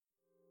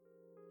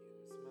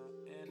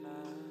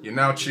You're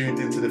now tuned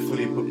into the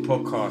Fully Booked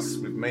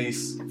podcast with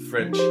Mace,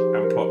 French,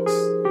 and Pox.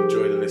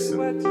 Enjoy the listen.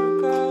 Where to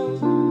go?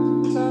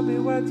 Tell me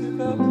where to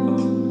go.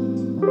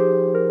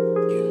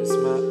 Use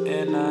my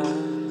inner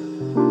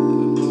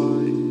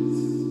voice.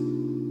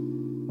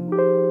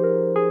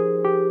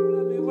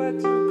 Tell me where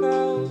to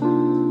go.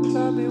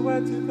 Tell me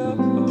where to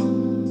go.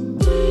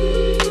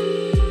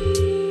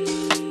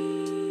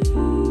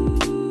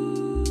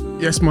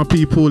 Yes, my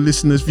people,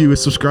 listeners,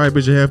 viewers,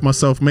 subscribers, you have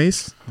myself,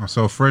 Mace.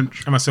 Myself,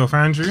 French. And myself,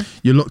 Andrew.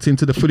 You're locked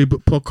into the Fully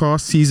Booked podcast,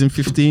 season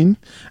 15.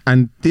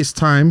 And this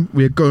time,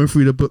 we're going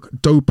through the book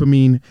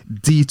Dopamine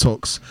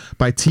Detox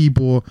by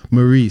Tibor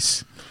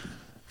Maurice.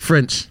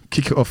 French,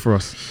 kick it off for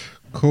us.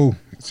 Cool.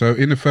 So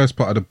in the first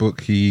part of the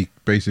book, he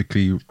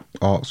basically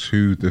asks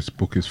who this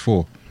book is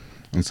for.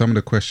 And some of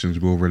the questions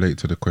will relate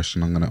to the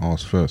question I'm going to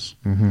ask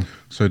first. Mm-hmm.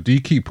 So do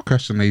you keep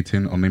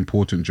procrastinating on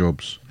important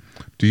jobs?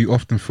 Do you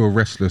often feel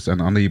restless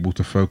and unable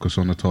to focus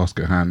on the task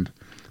at hand?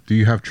 Do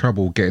you have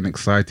trouble getting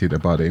excited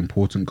about the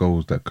important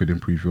goals that could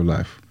improve your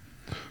life?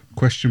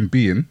 Question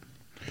being,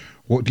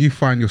 what do you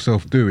find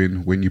yourself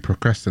doing when you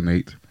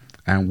procrastinate?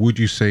 And would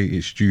you say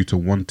it's due to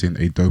wanting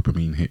a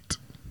dopamine hit?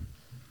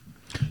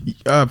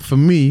 For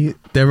me,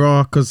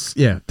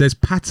 there's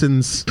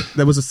patterns.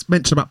 There was a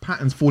mention about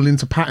patterns, falling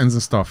into patterns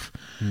and stuff.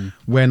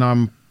 When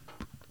I'm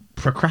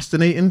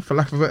procrastinating, for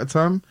lack of a better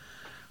term,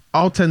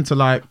 I'll tend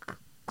to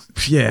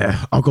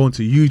I'll go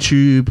onto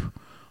YouTube,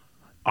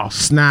 I'll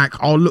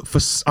snack, I'll look for,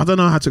 I don't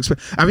know how to explain.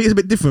 I think it's a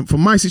bit different for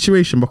my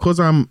situation because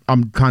I'm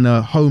kind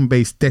of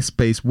home-based,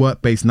 desk-based,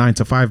 work-based, 9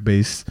 to 5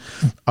 based.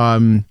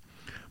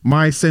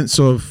 My sense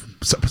of,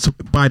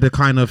 by the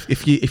kind of,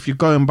 if you're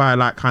going by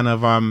like kind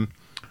of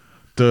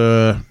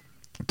the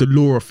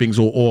law of things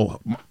or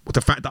the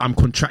fact that I'm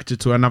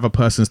contracted to another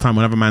person's time,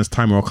 another man's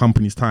time or a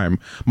company's time,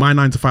 my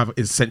 9 to 5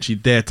 is essentially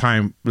their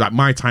time, like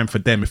my time for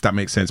them, if that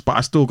makes sense. But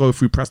I still go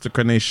through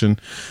procrastination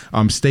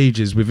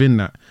stages within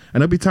that.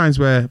 And there'll be times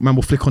where man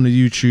will flick on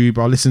the YouTube,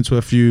 I'll listen to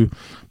a few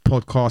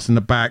podcasts in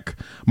the back,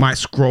 might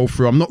scroll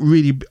through. I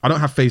don't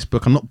have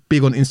Facebook, I'm not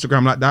big on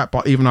Instagram like that,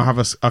 but even I'll have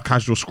a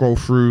casual scroll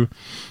through.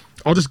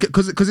 I'll just get,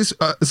 because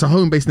it's a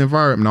home-based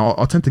environment now,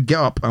 I'll tend to get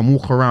up and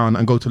walk around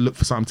and go to look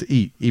for something to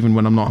eat, even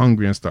when I'm not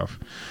hungry and stuff.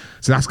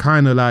 So that's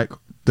kind of like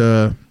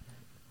the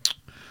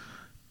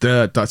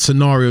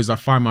scenarios I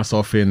find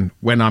myself in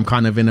when I'm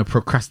kind of in a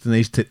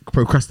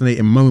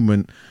procrastinating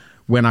moment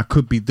when I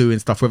could be doing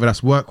stuff, whether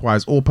that's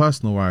work-wise or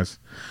personal-wise.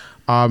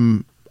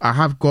 I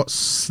have got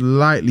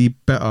slightly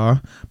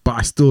better, but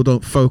I still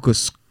don't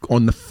focus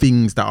on the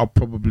things that are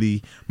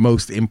probably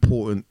most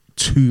important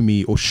to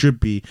me or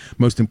should be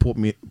most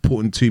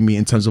important to me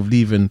in terms of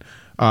leaving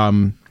a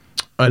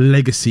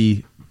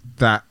legacy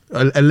to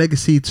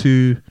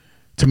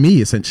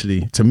me,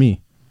 essentially, to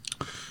me.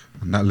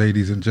 And that,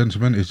 ladies and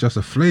gentlemen, is just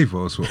a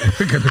flavour of what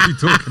we're going to be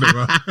talking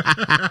about.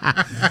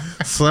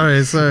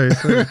 Sorry. Do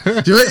you know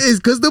what it is?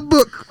 Because the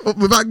book,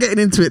 without getting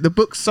into it, the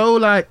book's so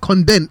like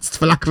condensed,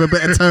 for lack of a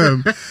better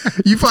term.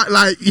 You find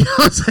you know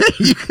what I'm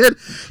saying?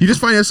 You just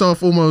find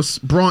yourself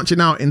almost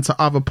branching out into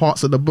other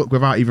parts of the book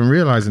without even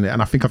realising it.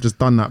 And I think I've just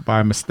done that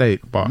by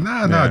mistake. But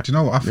No. Do you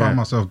know what? I found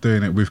myself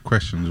doing it with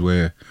questions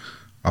where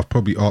I've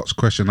probably asked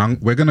questions.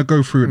 We're going to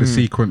go through the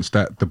sequence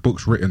that the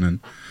book's written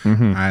in.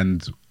 Mm-hmm.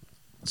 And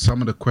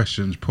some of the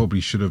questions probably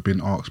should have been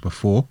asked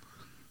before,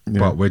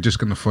 but we're just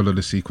going to follow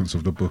the sequence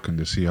of the book and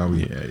just see how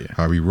we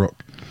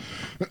rock.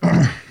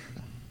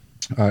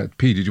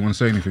 P, did you want to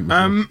say anything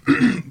before?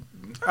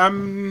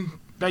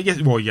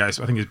 Yes,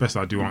 I think it's best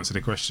that I do answer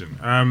the question.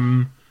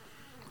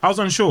 I was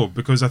unsure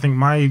because I think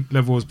my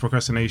level of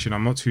procrastination,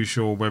 I'm not too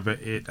sure whether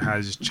it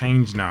has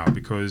changed now,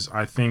 because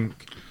I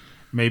think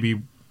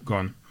maybe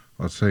gone.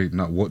 I'd say,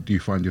 what do you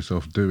find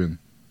yourself doing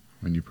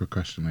when you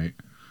procrastinate?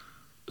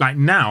 Like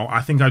now,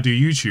 I think I do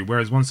YouTube,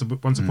 whereas once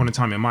upon a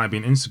time it might have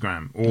been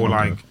Instagram,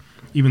 or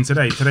even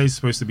today. Today's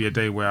supposed to be a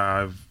day where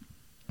I'm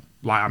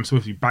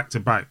supposed to be back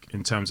to back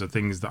in terms of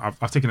things that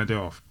I've taken a day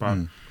off, but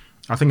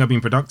I think I've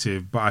been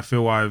productive. But I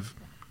feel I've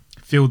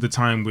filled the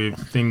time with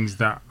things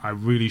that I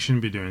really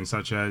shouldn't be doing,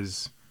 such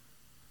as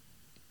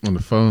on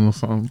the phone or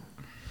something.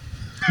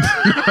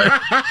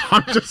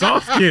 I'm just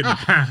asking.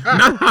 That's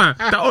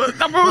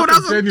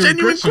a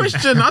genuine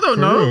question. I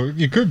don't know.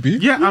 You could be.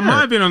 Yeah, I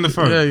might have been on the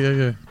phone.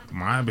 Yeah.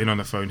 Might have been on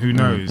the phone. Who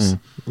knows?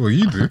 Well,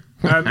 you do.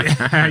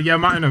 Yeah,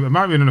 might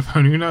have been on the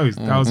phone. Who knows?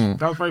 That was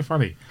very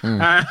funny.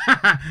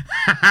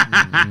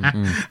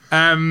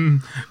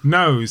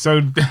 No,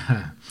 so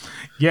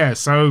yeah.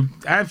 So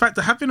in fact,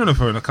 I have been on the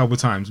phone a couple of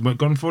times. Went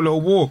gone for a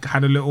little walk,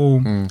 had a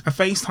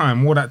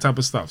FaceTime, all that type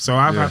of stuff. So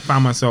I've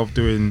found myself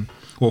filling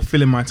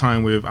my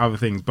time with other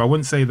things. But I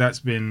wouldn't say that's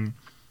been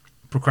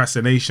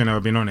procrastination, if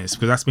I've been honest,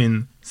 because that's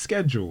been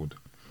scheduled.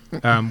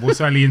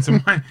 Certainly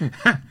into my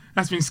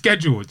that's been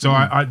scheduled, so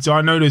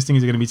I know those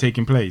things are going to be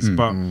taking place.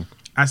 But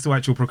as to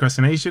actual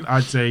procrastination,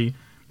 I'd say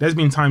there's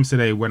been times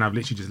today when I've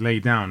literally just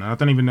laid down, and I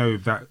don't even know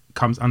if that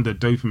comes under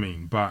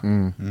dopamine, but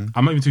I'm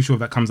not even too sure if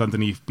that comes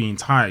underneath being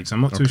tired. So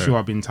I'm not too sure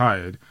I've been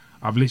tired.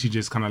 I've literally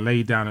just kind of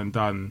laid down and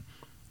done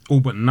all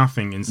but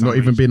nothing in some not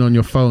even been on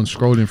your phone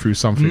scrolling through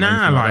something.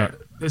 Nah,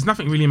 there's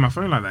nothing really in my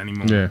phone like that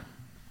anymore. Yeah.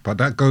 But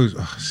that goes.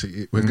 Oh,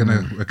 see, we're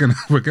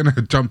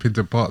gonna jump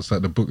into parts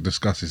that the book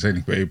discusses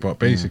anyway. But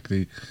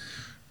basically,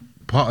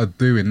 part of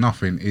doing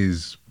nothing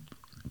is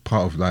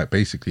part of like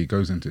basically it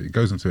goes into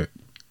it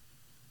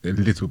a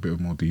little bit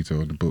more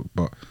detail in the book.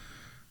 But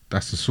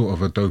that's the sort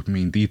of a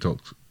dopamine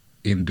detox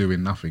in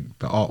doing nothing.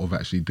 The art of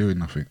actually doing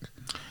nothing.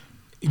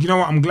 You know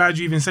what? I'm glad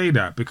you even say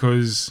that,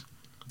 because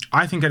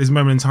I think at this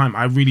moment in time,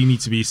 I really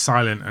need to be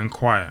silent and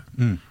quiet.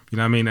 You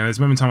know what I mean? And at this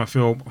moment in time, I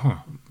feel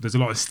there's a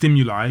lot of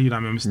stimuli. You know what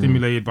I mean? I'm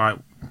stimulated by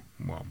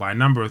a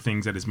number of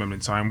things at this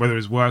moment in time, whether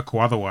it's work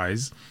or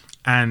otherwise.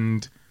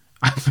 And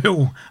I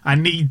feel I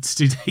need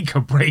to take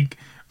a break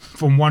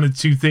from one or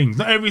two things.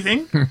 Not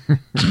everything.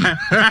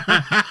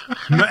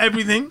 Not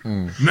everything.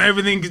 Not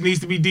everything needs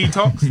to be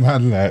detoxed.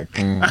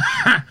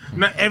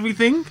 Not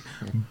everything.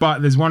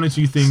 But there's one or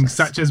two things,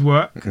 such as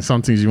work. And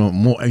some things you want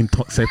more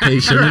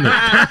intoxication, innit?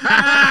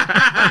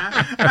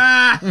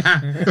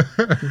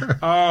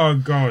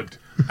 Oh God.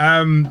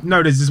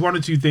 No, there's just one or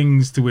two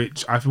things to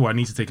which I feel I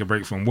need to take a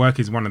break from. Work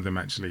is one of them,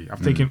 actually.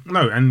 I've taken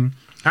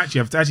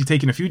I've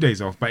taken a few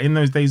days off, but in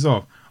those days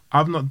off,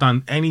 I've not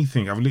done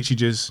anything. I've literally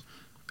just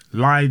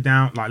laid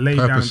down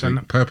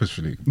and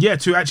purposefully. Yeah,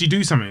 to actually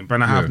do something,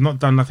 but I have not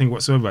done nothing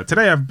whatsoever.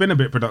 Today I've been a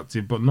bit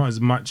productive, but not as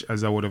much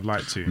as I would have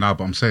liked to. No,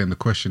 but I'm saying the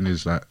question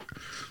is like,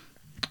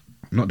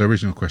 not the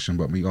original question,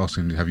 but me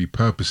asking, have you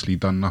purposely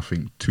done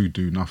nothing to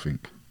do nothing?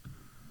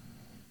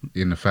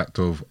 In the fact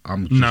of,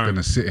 I'm just going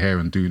to sit here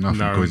and do nothing,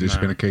 because it's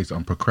been a case that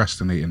I'm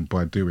procrastinating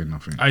by doing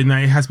nothing. No,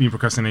 it has been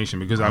procrastination,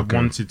 because I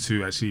wanted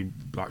to actually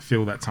like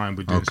fill that time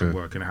with doing some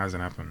work, and it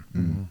hasn't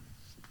happened.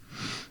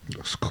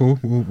 That's cool.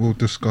 We'll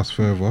discuss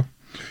further.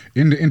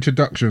 In the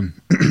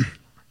introduction,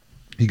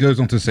 he goes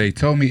on to say,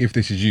 tell me if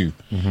this is you,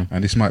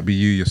 and this might be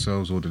you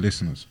yourselves or the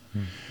listeners.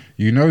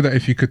 You know that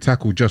if you could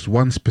tackle just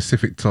one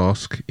specific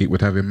task, it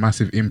would have a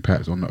massive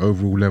impact on the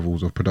overall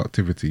levels of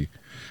productivity.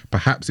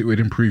 Perhaps it would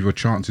improve your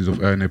chances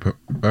of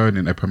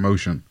earning a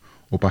promotion,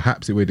 or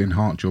perhaps it would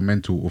enhance your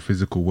mental or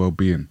physical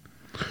well-being.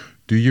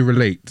 Do you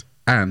relate,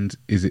 and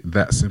is it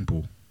that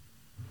simple?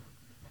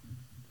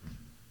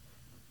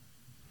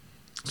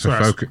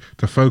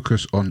 To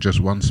focus on just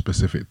one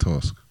specific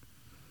task.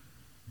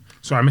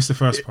 Sorry, I missed the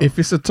first part. If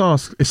it's a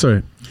task,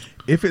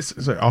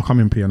 I'll come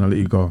in, P, and I'll let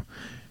you go.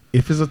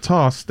 If it's a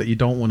task that you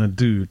don't want to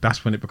do,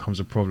 that's when it becomes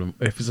a problem.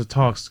 If it's a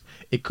task,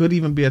 it could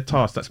even be a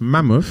task that's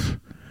mammoth,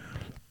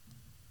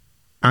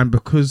 but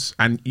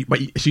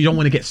you don't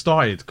want to get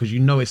started because you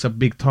know it's a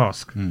big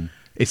task.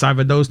 It's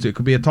either those two. It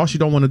could be a task you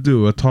don't want to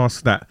do, or a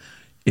task that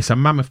it's a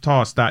mammoth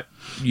task that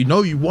you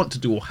know you want to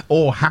do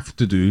or have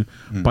to do,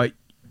 but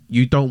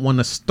you don't want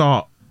to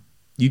start.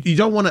 You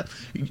don't want to.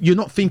 You're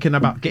not thinking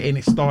about getting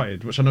it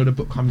started, which I know the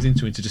book comes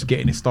into just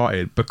getting it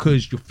started,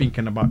 because you're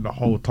thinking about the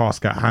whole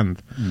task at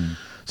hand.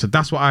 So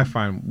that's what I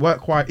find.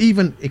 Work-wise,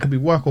 even it could be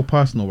work or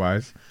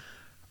personal-wise.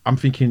 I'm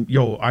thinking,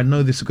 I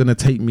know this is going to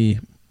take me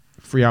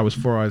 3 hours,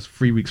 4 hours,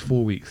 3 weeks,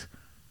 4 weeks.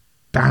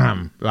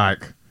 Damn, and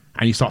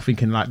you start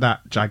thinking like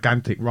that,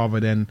 gigantic, rather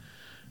than,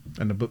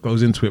 and the book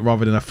goes into it,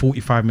 rather than a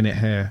 45-minute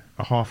here,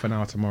 a half an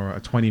hour tomorrow, a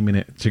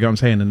 20-minute. Do you get what I'm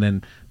saying? And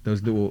then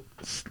there's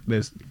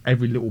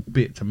every little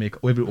bit to make,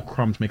 every little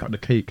crumb to make up the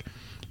cake.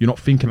 You're not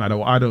thinking like that.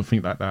 Well, I don't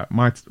think like that.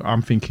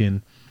 I'm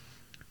thinking,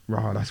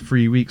 that's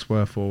 3 weeks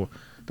worth, or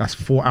that's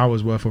 4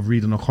 hours worth of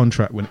reading a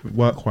contract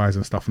work-wise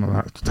and stuff. And I'm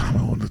like, damn,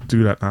 I want to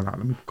do that now.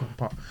 Let me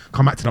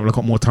come back to that when I've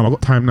got more time. I've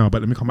got time now,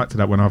 but let me come back to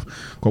that when I've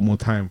got more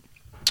time.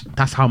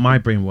 That's how my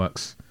brain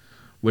works,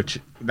 which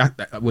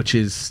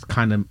is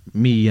kind of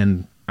me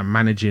and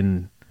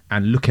managing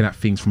and looking at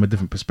things from a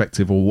different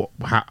perspective, or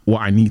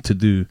what I need to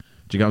do. Do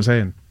you get what I'm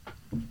saying?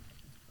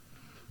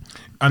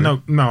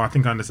 I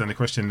think I understand the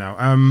question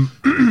now.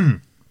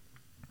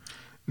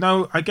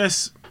 No, I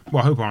guess.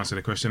 Well, I hope I answered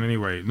the question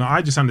anyway. No,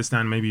 I just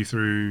understand maybe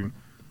through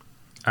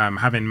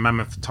having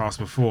mammoth tasks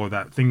before,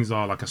 that things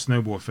are like a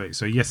snowball effect.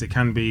 So yes, it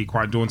can be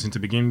quite daunting to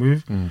begin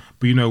with,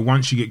 but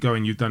once you get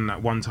going, you've done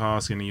that one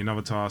task and then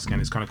another task,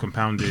 and it's kind of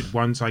compounded.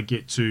 Once I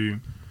get to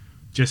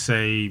just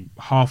say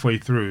halfway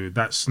through,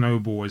 that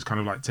snowball is kind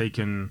of like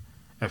taken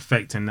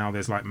effect, and now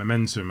there's like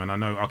momentum, and I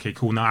know, okay,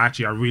 cool, now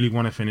actually I really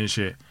want to finish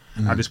it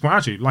at this point.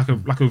 Actually, like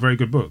a very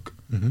good book.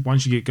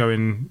 Once you get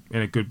going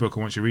in a good book,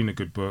 or once you're reading a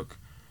good book,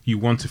 you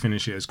want to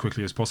finish it as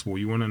quickly as possible.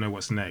 You want to know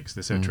what's next,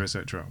 etc.,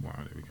 etc. Well,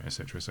 there we go,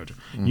 etc., etc.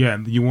 Yeah,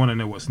 you want to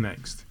know what's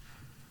next.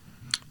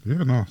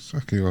 Yeah, no,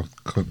 exactly. I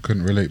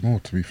couldn't relate more,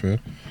 to be fair.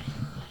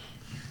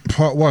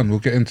 Part one, we'll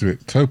get into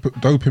it.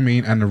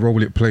 Dopamine and the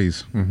role it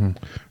plays.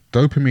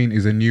 Dopamine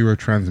is a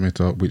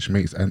neurotransmitter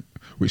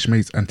which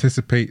makes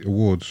anticipate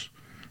rewards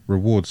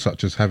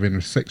such as having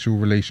sexual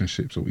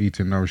relationships or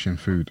eating nourishing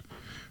food.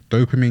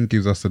 Dopamine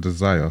gives us the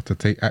desire to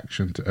take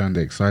action to earn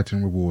the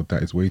exciting reward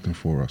that is waiting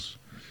for us.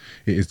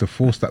 It is the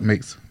force that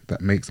makes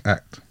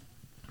act.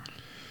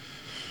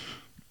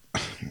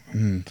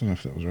 Don't know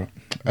if that was right.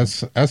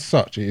 As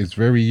such, it is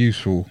very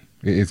useful.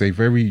 It is a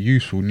very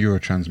useful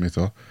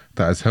neurotransmitter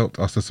that has helped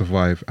us to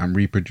survive and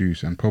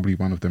reproduce, and probably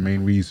one of the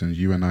main reasons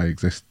you and I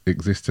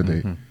exist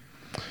today.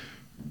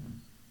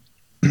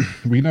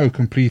 we know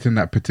completing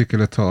that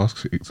particular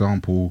task,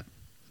 example,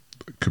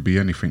 could be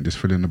anything, just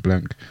fill in the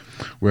blank,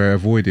 where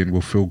avoiding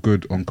will feel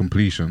good on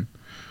completion.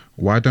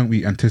 Why don't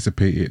we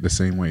anticipate it the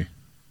same way?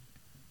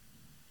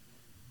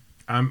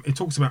 It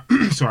talks about.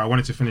 Sorry, I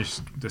wanted to finish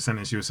the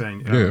sentence you were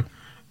saying. Yeah.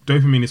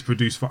 Dopamine is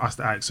produced for us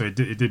to act, so it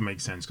did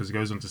make sense because it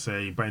goes on to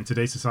say, but in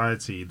today's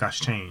society, that's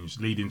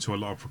changed, leading to a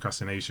lot of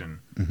procrastination.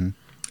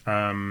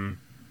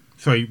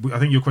 Sorry, I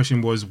think your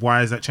question was,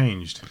 why has that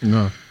changed?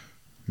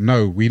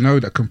 No, we know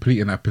that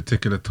completing that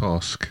particular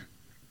task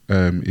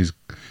is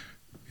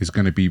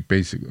going to be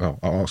basic. Oh,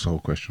 I'll ask the whole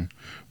question.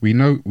 We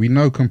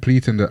know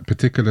completing that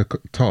particular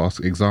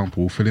task,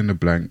 example, fill in the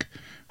blank,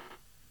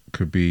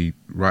 could be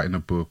writing a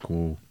book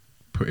or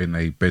putting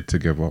a bed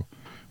together,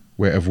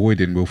 where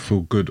avoiding will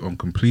feel good on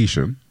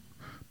completion.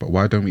 But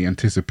why don't we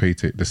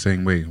anticipate it the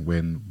same way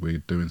when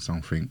we're doing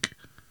something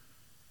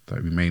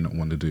that we may not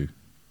want to do?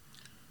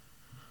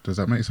 Does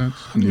that make sense?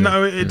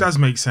 No, it does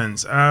make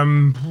sense.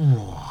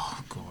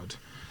 Oh, God.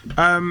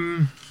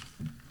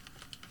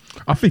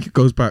 I think it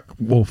goes back.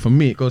 Well, for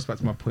me, it goes back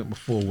to my point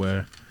before,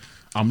 where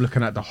I'm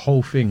looking at the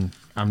whole thing.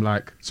 I'm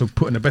like, so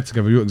putting a bed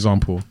together. Your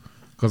example,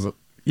 because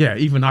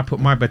even I put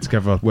my bed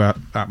together where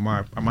at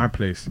my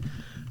place,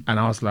 and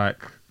I was like,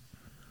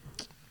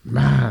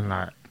 man,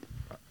 like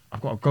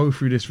I've got to go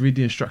through this, read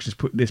the instructions,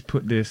 put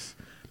this.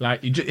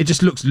 Like it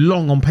just looks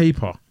long on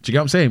paper. Do you get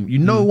what I'm saying? You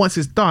know, once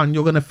it's done,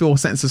 you're gonna feel a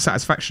sense of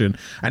satisfaction.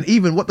 And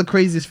even what the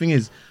craziest thing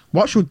is,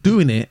 once you're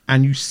doing it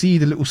and you see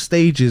the little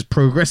stages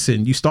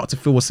progressing, you start to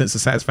feel a sense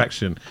of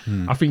satisfaction.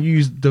 I think you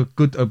used a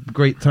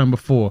great term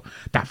before,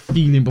 that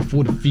feeling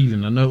before the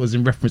feeling. I know it was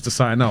in reference to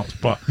something else,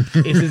 but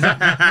it's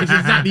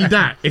exactly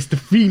that. It's the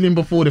feeling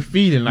before the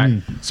feeling.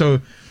 Like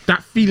so.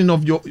 That feeling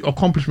of your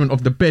accomplishment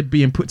of the bed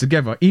being put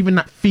together, even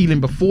that feeling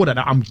before that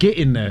I'm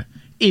getting there,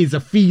 is a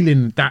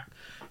feeling that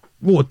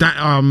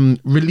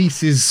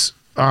releases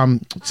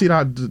see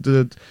that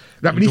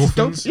releases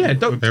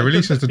dopamine. It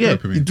releases the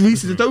dopamine. It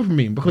releases the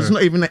dopamine because it's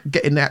not even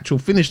getting the actual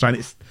finish line.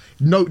 It's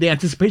the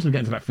anticipation of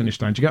getting to that finish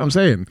line. Do you get what I'm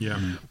saying? Yeah.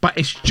 But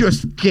it's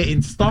just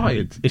getting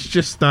started. It's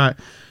just that.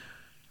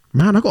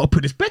 Man, I got to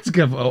put this bed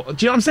together. Do you know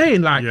what I'm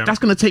saying? Like, that's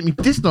going to take me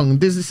this long.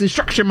 There's this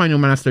instruction manual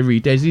man has to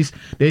read. There's these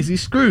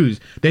screws.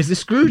 There's this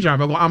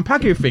screwdriver. I've got to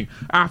unpack everything.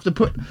 I have to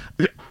put...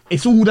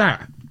 It's all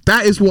that.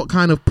 That is what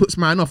kind of puts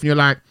man off. And you're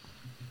like,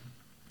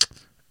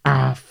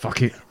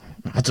 fuck it.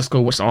 I'll just go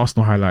watch the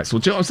Arsenal highlights. Or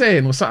do you know what I'm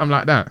saying? Or something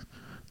like that.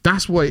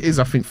 That's what it is,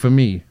 I think, for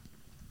me.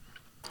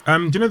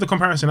 Do you know the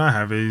comparison I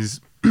have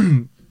is...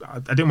 I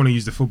didn't want to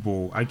use the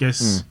football. I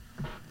guess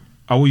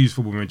I will use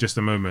football in just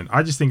a moment.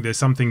 I just think there's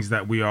some things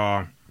that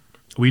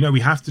we know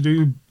we have to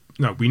do,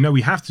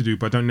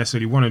 but don't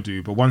necessarily want to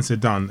do. But once they're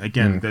done,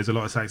 again, there's a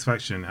lot of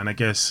satisfaction. And I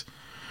guess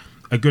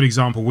a good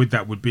example with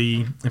that would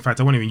be, in fact,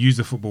 I won't even use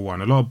the football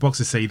one. A lot of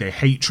boxers say they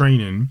hate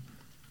training,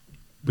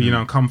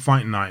 but, come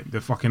fight night,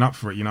 they're fucking up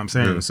for it. You know what I'm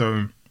saying? Yeah.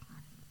 So,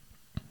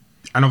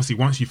 and obviously,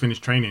 once you finish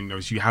training,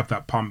 you have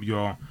that pump.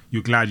 You're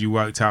glad you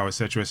worked out,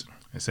 etc.,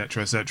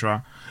 etc.,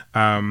 etc.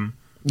 And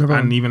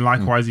even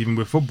likewise, even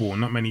with football,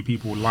 not many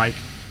people like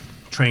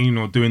training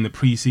or doing the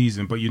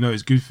pre-season, but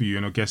it's good for you.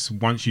 And I guess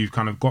once you've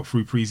kind of got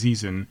through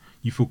pre-season,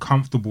 you feel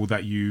comfortable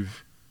that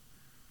you've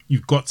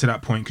got to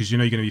that point because you're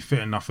going to be fit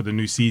enough for the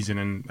new season.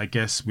 And I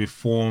guess with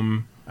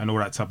form and all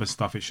that type of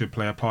stuff, it should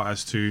play a part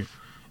as to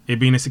it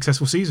being a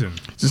successful season.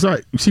 It's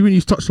like, see, when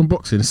you touched on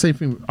boxing, the same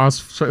thing. I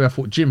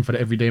thought gym for the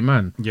everyday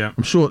man. Yeah,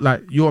 I'm sure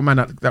like you're a man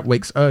that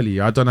wakes early.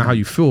 I don't know how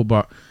you feel,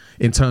 but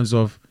in terms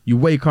of you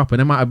wake up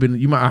and you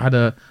might have had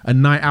a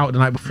night out the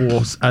night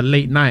before, a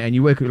late night, and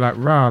you wake up like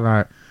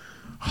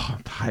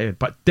I'm tired.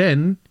 But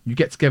then you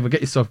get together,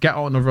 get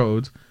out on the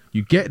road.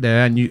 You get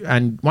there,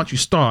 and once you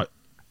start,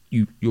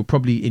 you'll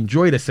probably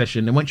enjoy the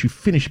session. And once you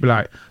finish, you'll be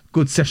like,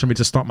 good session for me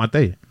to start my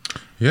day.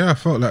 Yeah, I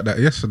felt like that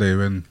yesterday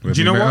when do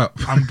you know what?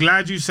 I'm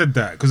glad you said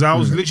that because I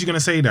was literally going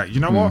to say that. You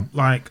know what?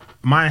 Like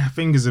my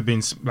fingers have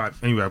been like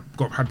anyway.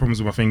 I've had problems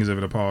with my fingers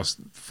over the past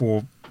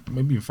 4,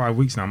 maybe even 5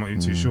 weeks now. I'm not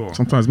even too sure.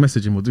 Sometimes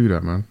messaging will do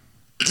that, man.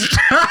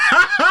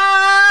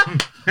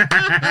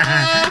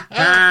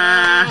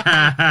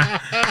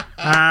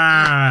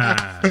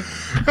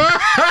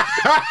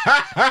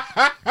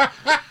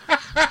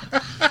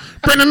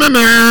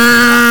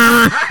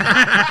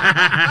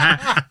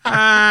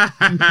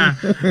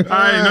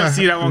 I did not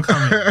see that one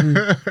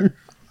coming.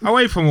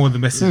 Away from all the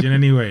messaging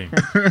anyway.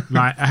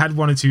 Like I've had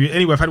one or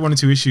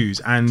two issues.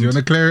 And do you want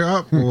to clear it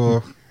up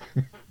or?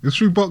 It's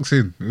through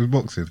boxing. It was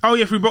boxing. Oh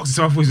yeah, through boxing.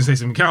 So I was going to say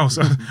something else.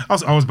 I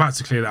was about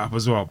to clear that up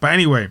as well. But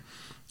anyway,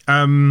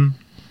 yeah,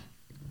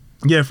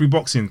 through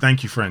boxing.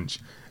 Thank you, French.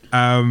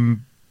 My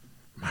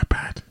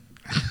bad.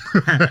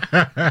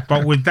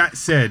 But with that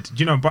said,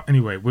 but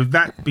anyway, with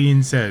that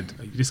being said,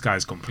 this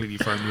guy's completely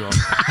thrown me off.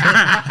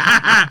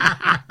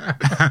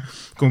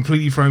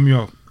 Completely thrown me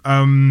off.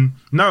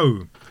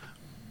 No.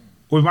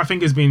 With my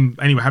fingers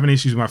having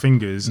issues with my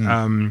fingers,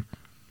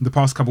 the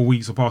past couple of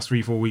weeks or past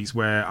 3-4 weeks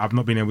where I've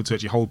not been able to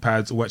actually hold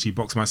pads or actually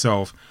box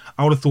myself,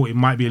 I would have thought it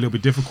might be a little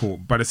bit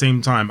difficult. But at the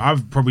same time,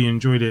 I've probably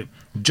enjoyed it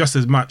just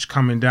as much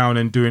coming down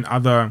and doing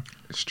other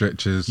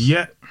stretches,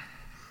 Yeah.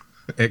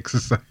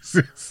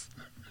 exercises.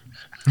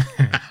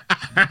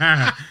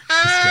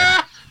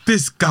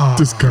 This guy.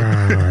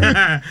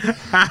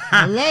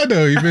 I lie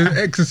though, you've been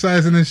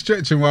exercising and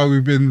stretching while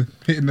we've been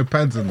hitting the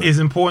pads and that. It's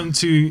important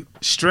to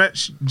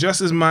stretch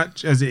just as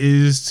much as it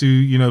is to,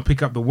 you know,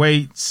 pick up the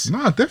weights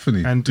No,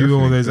 definitely. and do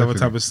all those other definitely.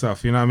 type of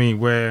stuff. You know what I mean?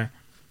 We're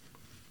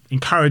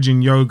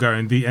encouraging yoga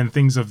and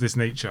things of this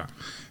nature.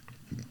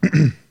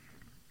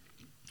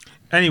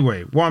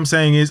 Anyway, what I'm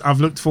saying is I've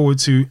looked forward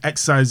to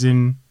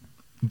exercising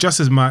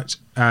just as much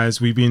as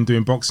we've been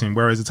doing boxing,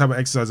 whereas the type of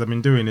exercise I've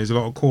been doing is a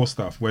lot of core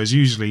stuff, whereas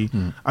usually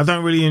I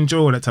don't really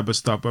enjoy that type of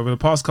stuff. But over the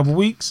past couple of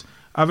weeks,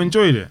 I've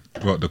enjoyed it.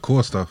 What, the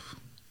core stuff?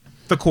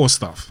 The core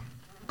stuff.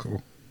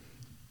 Cool.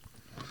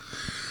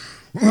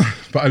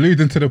 But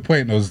alluding to the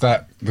point was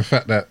that the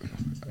fact that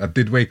I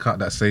did wake up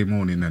that same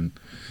morning and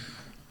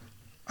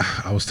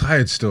I was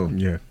tired still.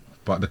 Yeah.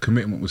 But the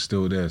commitment was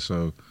still there.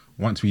 So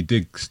once we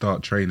did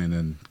start training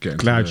and getting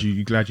Glad to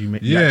the- you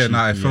made. Yeah,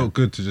 nah, it felt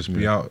good to just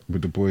be out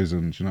with the boys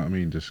and, do you know what I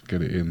mean? Just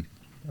get it in,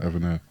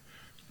 having a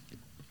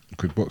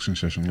good boxing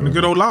session. And a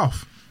good old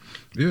laugh.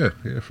 Yeah,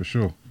 for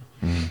sure.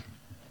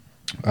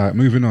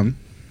 Moving on.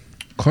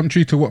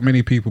 Contrary to what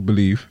many people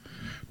believe,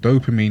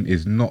 dopamine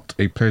is not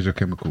a pleasure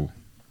chemical.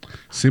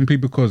 Simply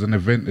because an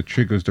event that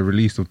triggers the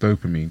release of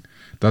dopamine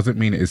doesn't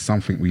mean it is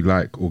something we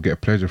like or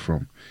get pleasure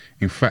from.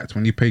 In fact,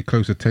 when you pay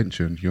close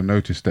attention, you'll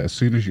notice that as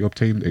soon as you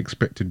obtain the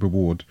expected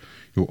reward,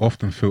 you'll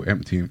often feel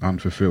empty and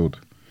unfulfilled.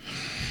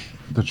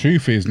 The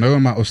truth is, no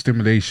amount of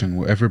stimulation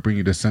will ever bring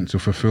you the sense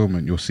of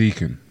fulfillment you're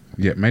seeking.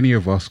 Yet many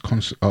of us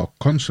are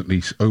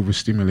constantly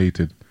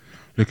overstimulated,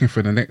 looking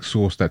for the next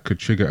source that could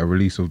trigger a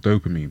release of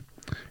dopamine.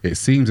 It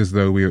seems as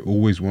though we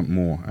always want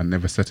more and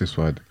never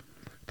satisfied.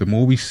 The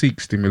more we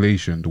seek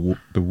stimulation,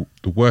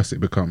 the worse it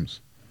becomes.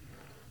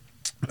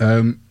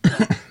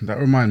 That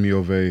reminds me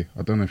of I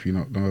don't know if you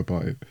know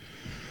about it,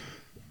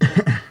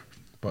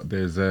 but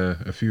there's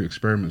a few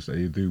experiments that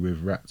you do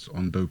with rats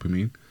on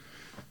dopamine,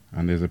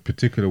 and there's a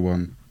particular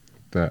one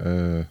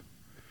that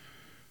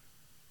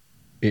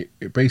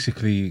it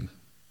basically,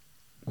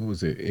 what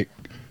was it?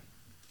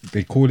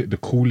 They call it the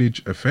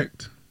Coolidge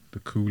effect. The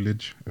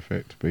Coolidge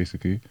effect,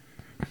 basically.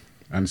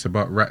 And it's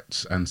about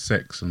rats and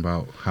sex, and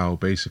about how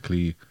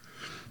basically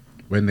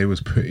when they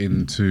was put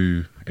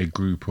into a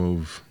group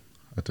of,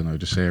 I don't know,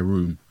 just say a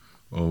room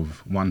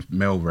of one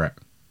male rat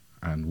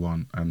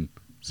and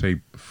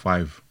say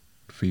 5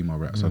 female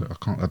rats. I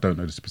don't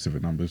know the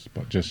specific numbers,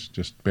 but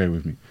just bear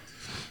with me.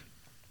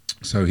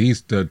 So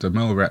the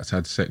male rats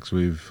had sex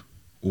with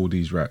all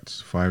these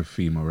rats, 5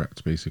 female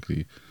rats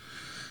basically,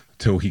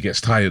 till he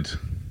gets tired,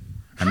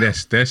 and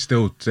they're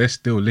still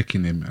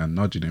licking him and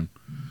nudging him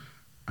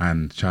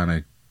and trying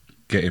to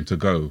get him to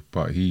go,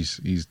 but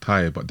he's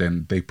tired. But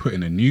then they put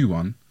in a new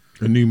one,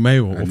 A new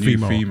male or new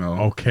female? female.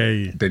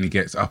 Okay. Then he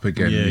gets up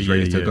again, and he's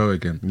ready to go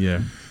again.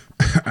 Yeah.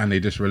 And they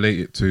just relate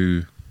it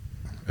to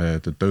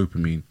the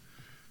dopamine,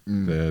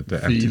 the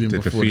Feeling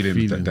before the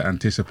feeling. the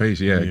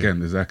anticipation. Yeah,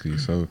 again, exactly.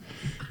 So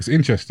it's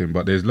interesting,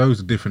 but there's loads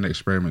of different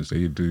experiments that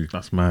you do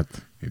That's mad.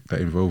 that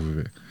involve with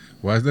it.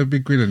 Why is there a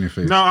big grin on your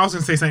face? No, I was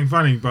going to say something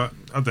funny, but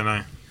I don't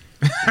know.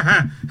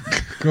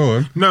 Go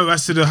on. No,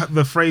 as to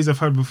the phrase I've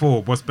heard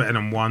before, what's better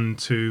than 1,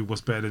 2, what's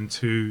better than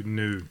 2,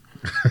 new.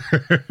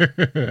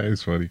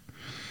 It's funny.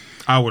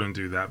 I wouldn't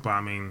do that, but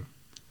I mean,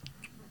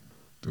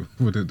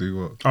 Wouldn't do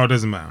what? oh, it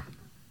doesn't matter.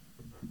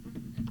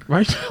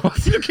 Right?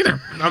 What's he looking at?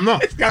 I'm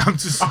not. I'm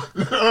just.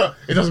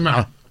 It doesn't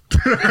matter.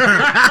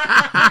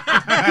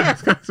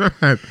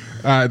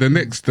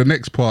 The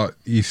next part,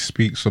 he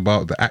speaks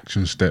about the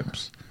action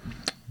steps,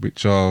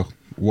 which are: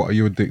 what are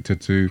you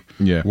addicted to?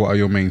 Yeah. What are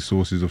your main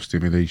sources of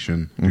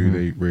stimulation? Do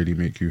they really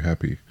make you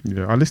happy?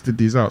 Yeah, I listed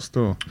these out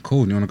still.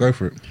 Cool. You want to go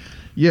for it?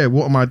 Yeah,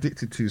 what am I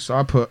addicted to? So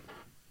I put,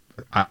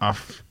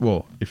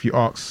 well, if you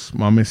ask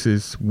my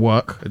missus,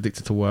 work,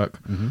 addicted to work.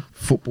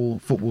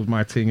 Football's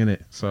my thing,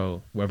 innit?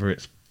 So whether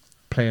it's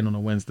playing on a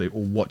Wednesday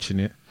or watching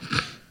it.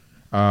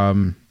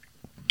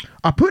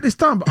 I put this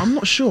down, but I'm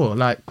not sure.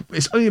 Like,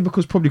 it's only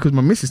probably because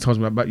my missus tells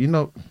me about, but you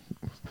know,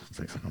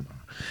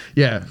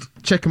 yeah,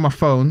 checking my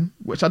phone,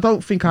 which I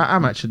don't think I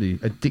am actually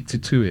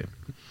addicted to it.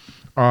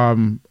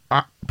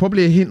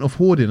 Probably a hint of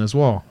hoarding as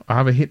well. I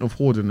have a hint of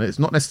hoarding. It's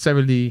not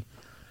necessarily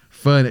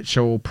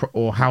furniture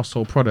or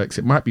household products.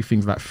 It might be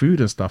things like food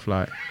and stuff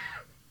like.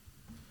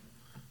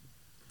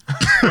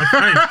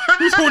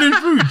 Who's hoarding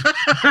food?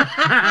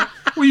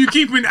 Well, you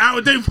keeping out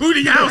of date food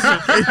in your house?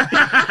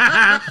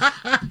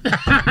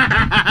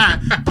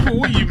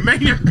 What you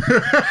mean?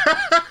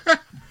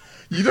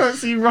 You don't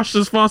see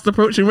Russia's fast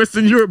approaching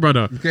Western Europe,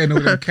 brother. Getting all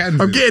them cans.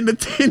 I'm in. getting the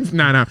tins.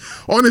 Nah.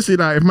 Honestly,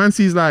 like, if man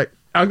sees, like,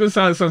 I'm going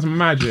to sound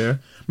mad, yeah?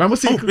 Man,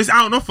 what's Oh, it's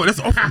out on offer. That's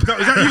offer. Is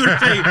that you gonna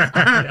say?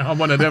 I'm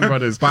one of them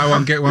brothers. Buy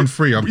one get one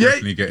free. I'm Yeah,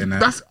 definitely getting that.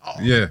 that's-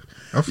 yeah.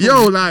 I feel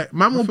Yo, you. like,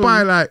 man will feel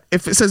buy, you. like,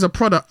 if it says a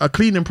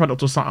cleaning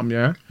product or something,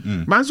 yeah?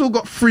 Man's all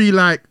got free,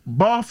 like,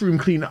 bathroom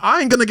cleaner. I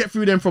ain't going to get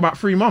through them for about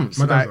 3 months.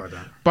 My dad's like, like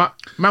that. But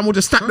man will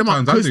just stack them up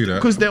Sometimes I do that.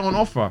 because they're on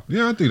offer.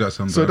 Yeah, I do that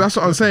sometimes. So that's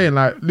what I'm saying.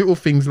 Like, little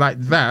things like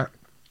that.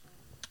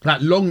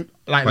 like long,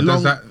 like But long.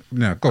 does that?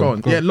 Yeah, go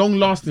on. Yeah, long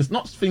lasting.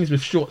 Not things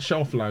with short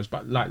shelf lives,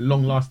 but like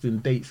long lasting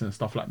dates and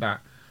stuff like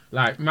that.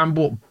 Like man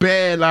bought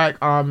bare like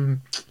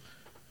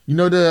you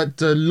know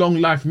the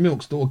long life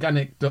milks, the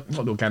organic, not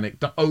the organic,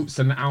 the oats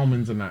and the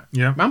almonds and that.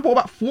 Yeah. Man bought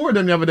about 4 of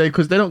them the other day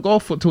because they don't go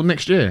off till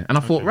next year, and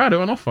I thought, right,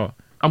 they're on offer.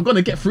 I'm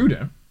gonna get through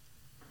them.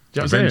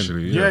 Do you know what I'm saying?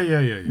 Eventually, Yeah.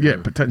 Yeah,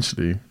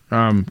 potentially.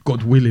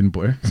 God willing,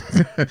 boy.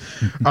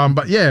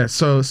 But yeah,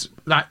 so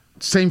like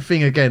same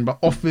thing again, but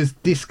offers,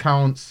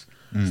 discounts,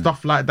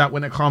 stuff like that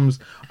when it comes.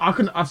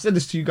 I've said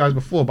this to you guys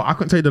before, but I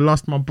couldn't tell you the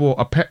last time I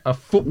bought a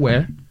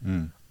footwear.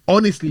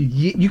 Honestly,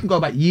 you can go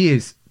back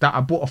years that I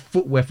bought a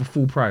footwear for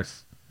full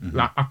price.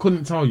 Like I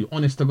couldn't tell you,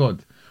 honest to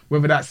God,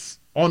 whether that's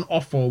on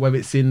offer or whether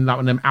it's in like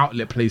one of them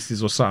outlet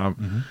places or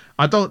something.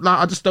 I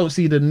just don't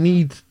see the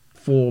need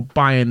for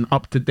buying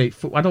up-to-date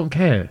foot. I don't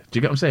care. Do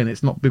you get what I'm saying?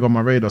 It's not big on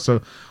my radar.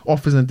 So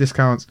offers and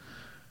discounts.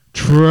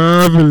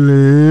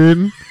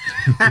 Traveling.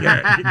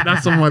 Yeah,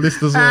 that's on my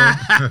list as well.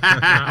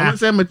 I wouldn't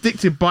say I'm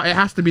addicted, but it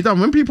has to be done.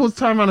 When people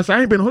turn around and say,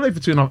 I ain't been on holiday for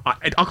 2.5,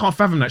 I can't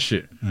fathom that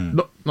shit.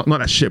 Not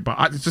that shit, but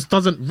it just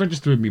doesn't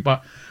register with me.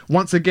 But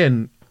once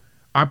again,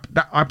 I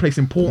place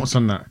importance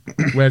on that.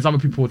 Whereas other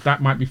people,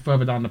 that might be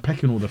further down the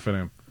pecking order for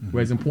them.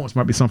 Whereas importance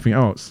might be something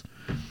else.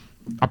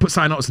 I put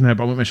something else in there,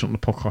 but I won't mention it on the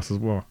podcast as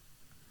well.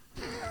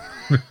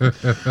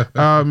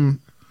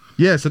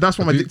 Yeah, so that's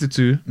what I'm addicted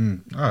to.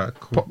 All right,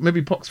 cool.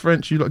 Maybe Pox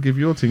French, you lot give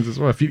your things as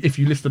well if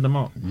you listed them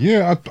out.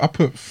 Yeah, I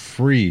put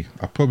 3.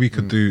 I probably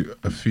could do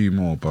a few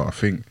more, but I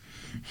think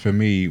for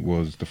me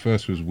was the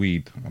first was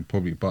weed.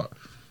 But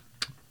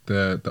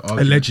the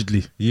argument,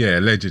 Allegedly. Yeah,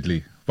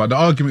 allegedly. But the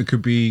argument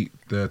could be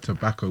the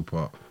tobacco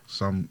part.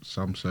 Some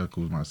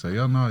circles might say,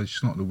 "Oh no,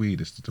 it's not the weed,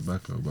 it's the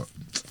tobacco." But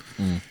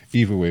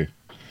either way,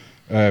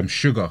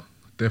 sugar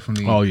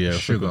definitely. Oh yeah, that's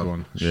a sugar. good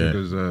one.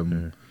 Sugar's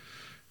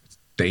it's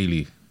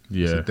daily.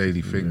 Yeah. It's a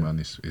daily thing, man.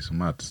 It's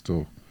mad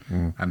still.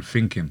 And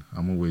thinking,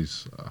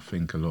 I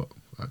think a lot,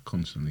 like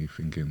constantly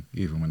thinking.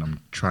 Even when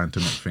I'm trying to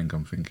not think,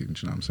 I'm thinking.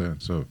 Do you know what I'm saying?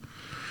 So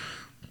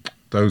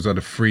those are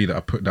the 3 that I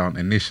put down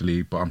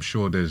initially, but I'm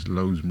sure there's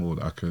loads more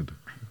that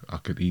I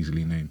could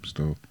easily name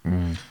still.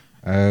 Do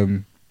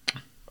you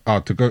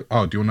want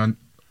to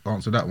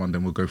answer that one?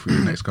 Then we'll go through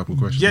the next couple of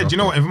questions. Yeah, do you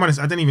know what? after. If I'm honest,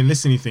 I didn't even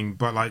listen to anything,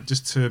 but like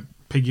just to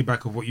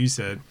piggyback of what you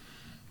said,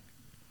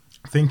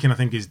 thinking I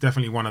think is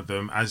definitely one of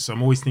them. As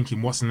I'm always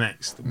thinking, what's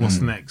next?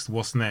 What's next?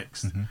 What's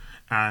next?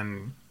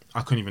 And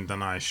I couldn't even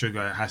deny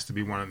sugar. It has to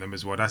be one of them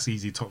as well. That's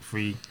easy top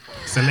 3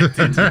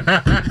 selected.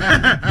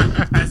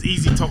 That's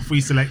easy top 3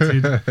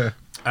 selected.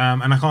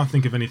 And I can't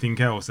think of anything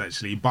else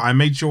actually. But I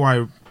made sure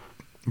I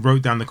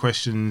wrote down the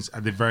questions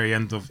at the very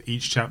end of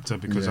each chapter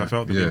because I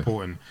felt they were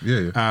important.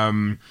 Yeah.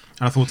 And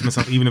I thought to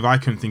myself, even if I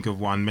couldn't think of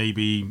one,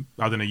 maybe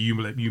I don't know.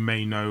 You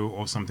may know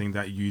of something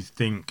that you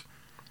think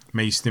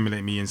may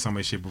stimulate me in some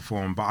way, shape, or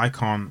form. But I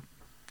can't.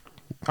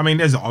 I mean,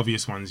 there's the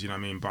obvious ones, you know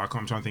what I mean. But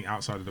I'm trying to think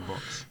outside of the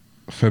box.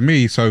 For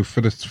me, so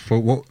for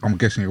what I'm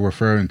guessing you're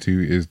referring to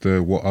is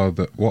what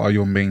are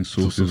your main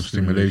sources of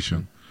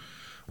stimulation?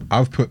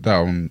 I've put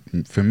down,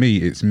 for me,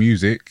 it's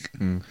music,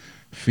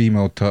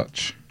 female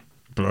touch,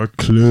 Blood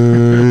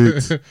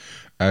clot.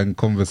 and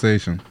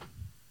conversation.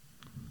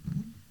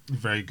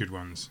 Very good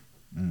ones.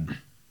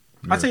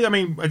 I'd say, I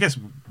mean, I guess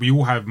we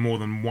all have more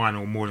than one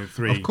or more than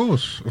 3. Of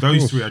course.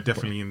 Those 3 are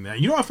definitely in there.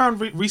 You know what I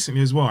found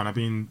recently as well, and I've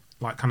been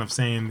like kind of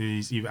saying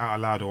these either out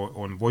loud or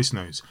on voice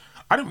notes.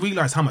 I didn't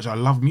realise how much I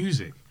love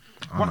music.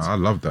 I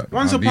love that.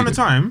 Once I upon need a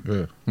time,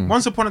 Yeah.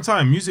 once upon a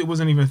time, music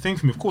wasn't even a thing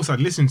for me. Of course, I'd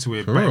listen to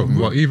it. For But real.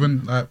 Well,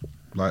 even like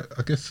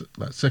I guess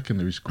like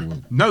secondary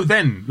school. no,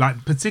 then,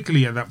 like,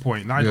 particularly at that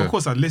point. Like, Yeah. of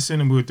course, I'd listen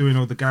and we were doing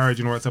all the garage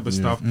and all that type of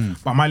stuff.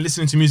 But am I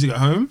listening to music at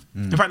home?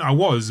 In fact, I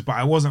was, but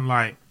I wasn't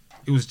like,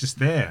 it was just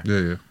there.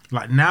 Yeah.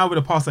 Like, now, with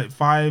the past, like,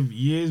 5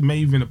 years,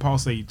 maybe even the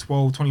past, like,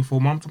 12, 24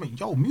 months, I'm like,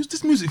 yo,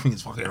 this music thing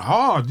is fucking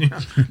hard. You know?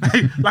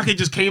 like it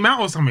just came out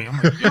or something.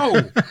 I'm like,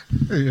 yo,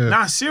 Yeah.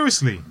 nah,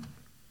 seriously.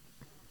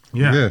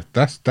 Yeah. Yeah,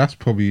 that's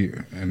probably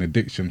an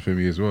addiction for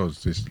me as well.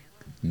 It's just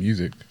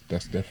music.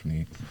 That's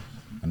definitely,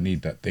 I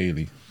need that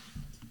daily.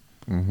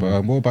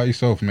 But what about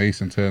yourself,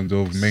 Mace, in terms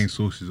of main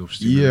sources of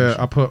stimulation? Yeah,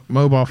 I put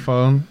mobile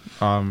phone.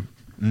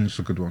 It's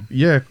a good one.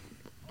 Yeah,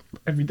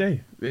 every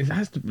day. It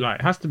has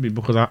to be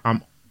because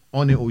I'm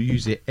on it or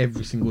use it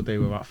every single day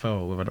without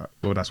fail. Whether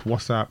that's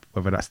WhatsApp,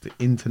 whether that's the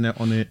internet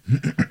on it,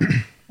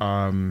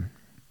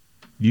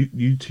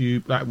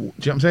 YouTube. Like, do you know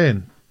what I'm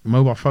saying?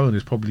 Mobile phone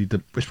is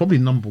probably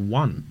number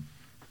 1.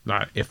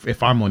 Like,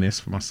 if I'm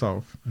honest for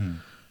myself,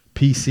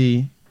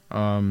 PC.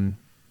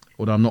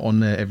 Although I'm not on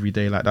there every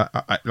day like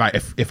that. Like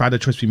if I had a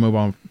choice between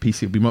mobile and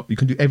PC, it'd be you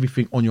can do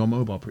everything on your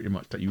mobile pretty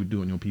much that you would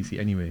do on your PC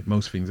anyway.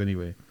 Most things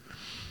anyway.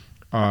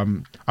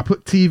 I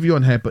put TV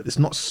on here, but it's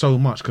not so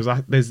much because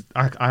I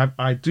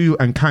do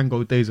and can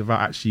go days without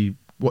actually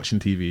watching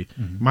TV.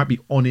 It might be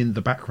on in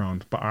the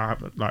background, but I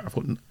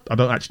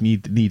don't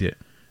actually need it.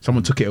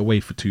 Someone took it away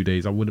for 2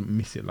 days, I wouldn't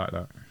miss it like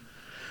that.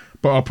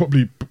 But I'll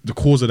probably the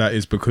cause of that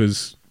is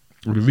because.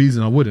 Well, the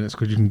reason I wouldn't is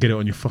because you can get it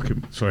on your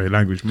fucking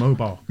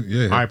mobile,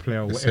 Yeah,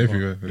 iPlayer, or it's whatever.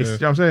 everywhere, It's, yeah. you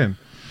know what I'm saying?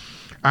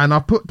 And I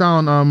put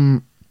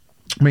down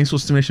main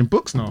source stimulation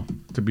books now.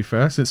 To be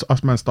fair, since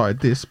Us Man started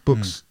this,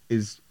 books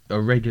is a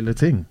regular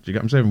thing. Do you get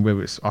what I'm saying?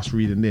 Whether it's us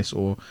reading this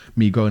or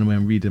me going away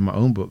and reading my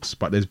own books,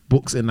 but there's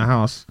books in the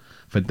house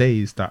for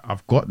days that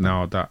I've got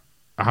now that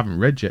I haven't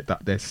read yet.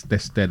 That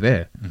they're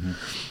there.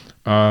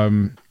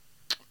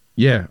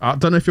 Yeah, I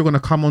don't know if you're going to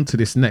come on to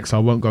this next. I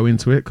won't go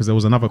into it because there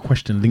was another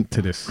question linked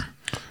to this.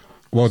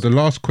 Well, the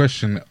last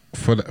question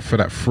for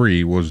that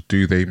 3 was: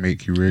 do they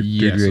make you?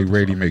 Yes, do they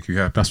really make you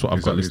happy? That's what I've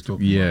Is got that what listed. you're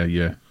talking Yeah, about?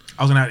 yeah.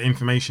 I was gonna add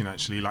information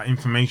actually, like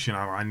information.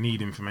 I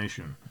need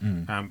information.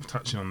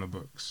 Touching on the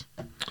books.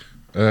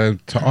 To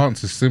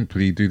answer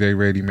simply, do they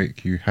really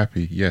make you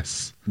happy?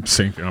 Yes.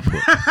 Same thing I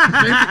put.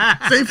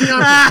 same thing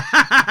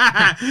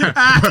I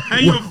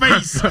Hey, your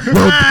face.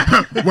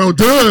 put. Well,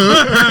 duh.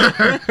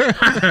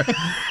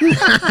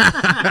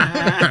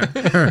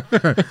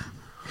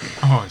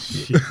 Oh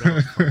shit. That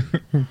was funny.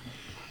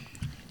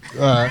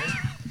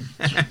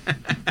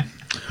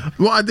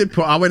 What I did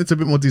put, I went into a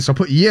bit more detail. So I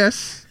put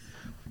yes.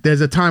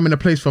 There's a time and a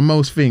place for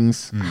most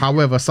things.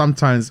 However,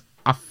 sometimes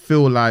I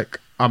feel like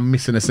I'm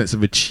missing a sense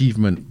of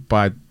achievement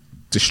by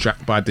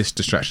this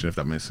distraction, if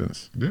that makes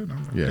sense. Yeah. No,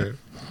 Yeah.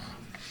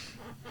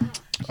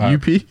 Alright.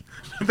 UP?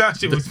 That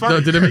shit was funny.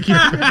 No, did it make you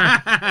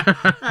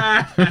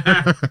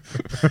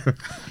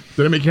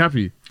Did it make you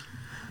happy?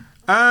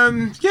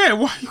 Yeah,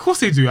 well, of course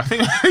they do. I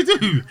think they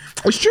do.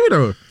 It's true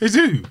though. They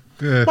do.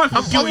 Yeah.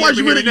 Otherwise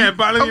you wouldn't.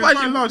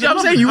 I'm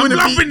saying you wouldn't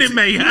loving be it,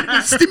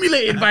 mate.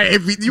 stimulated by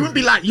everything. You wouldn't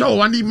be like,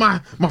 yo, I need my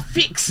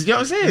fix. You know what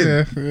I'm saying?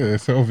 Yeah,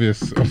 it's an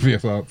obvious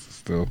answer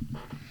still.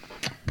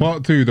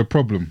 Part 2, the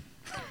problem.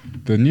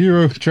 The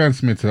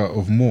neurotransmitter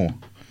of more.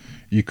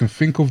 You can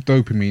think of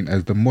dopamine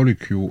as the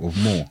molecule of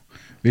more.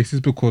 This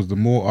is because the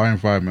more our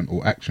environment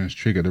or actions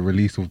trigger the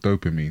release of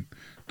dopamine,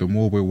 the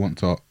more we'll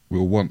want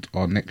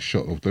our next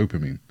shot of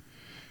dopamine.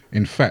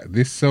 In fact,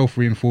 this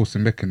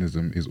self-reinforcing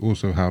mechanism is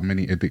also how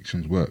many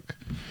addictions work.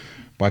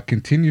 By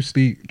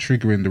continuously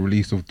triggering the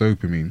release of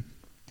dopamine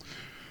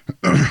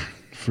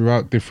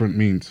throughout different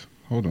means,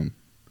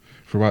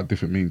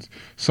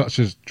 such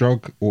as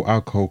drug or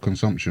alcohol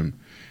consumption,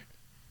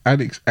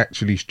 addicts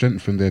actually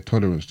strengthen their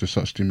tolerance to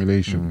such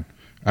stimulation.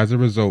 As a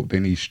result, they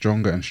need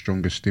stronger and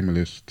stronger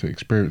stimulus to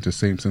experience the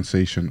same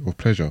sensation of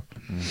pleasure.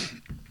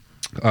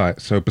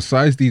 Alright, so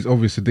besides these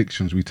obvious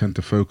addictions we tend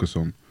to focus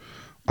on,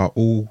 are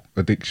all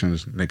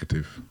addictions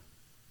negative?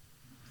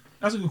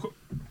 That's a good.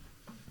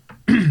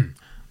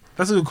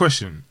 That's a good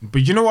question.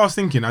 But you know what I was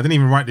thinking? I didn't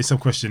even write this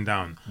sub-question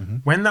down.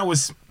 When that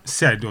was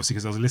said, obviously,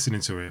 because I was listening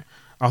to it,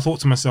 I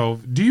thought to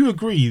myself, do you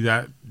agree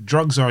that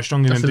drugs are a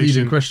stronger That's the addiction?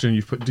 leading question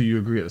you put. Do you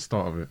agree at the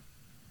start of it?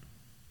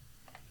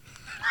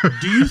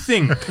 Do you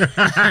think?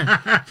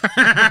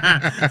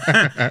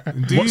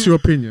 What's your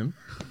opinion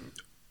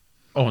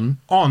on?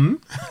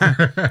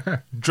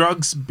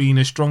 Drugs being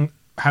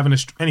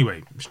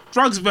anyway,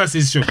 drugs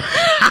versus sugar?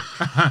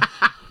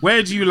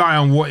 Where do you lie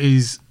on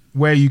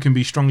where you can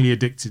be strongly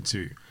addicted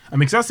to? I mean,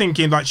 because I was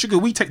thinking, like, sugar,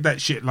 we take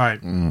that shit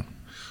like...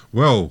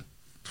 Well,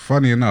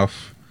 funny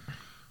enough,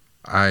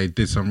 I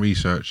did some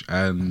research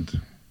and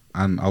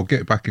I'll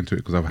get back into it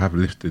because I have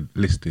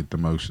listed the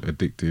most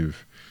addictive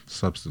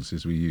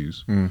substances we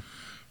use.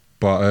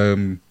 But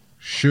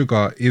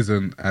sugar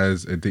isn't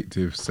as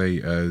addictive,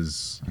 say,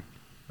 as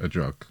a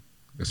drug.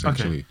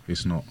 Essentially,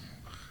 It's not.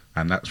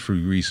 And that's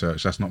through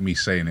research. That's not me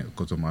saying it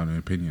because of my own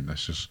opinion.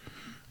 That's just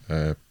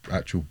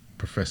actual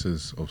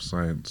professors of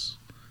science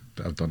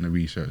that have done the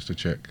research to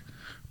check.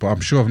 But I'm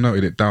sure I've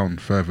noted it down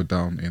further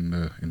down in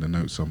the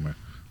notes somewhere.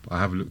 But I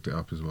have looked it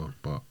up as well.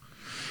 But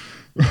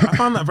I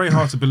found that very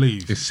hard to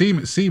believe. it's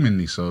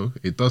seemingly so.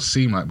 It does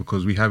seem like,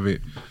 because we have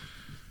it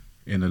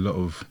in a lot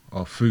of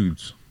our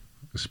foods,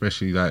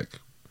 especially like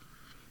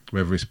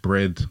whether it's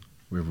bread,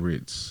 whether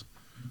it's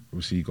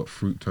obviously you got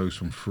fructose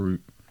from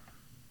fruit.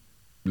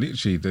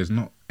 Literally, there's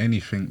not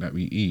anything that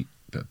we eat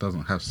that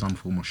doesn't have some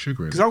form of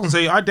sugar in it. Because I was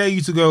going to say, I dare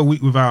you to go a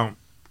week without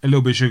a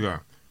little bit of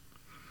sugar.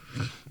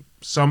 I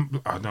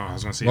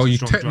was going to say... Well, it's a you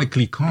strong drug.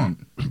 technically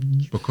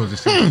can't because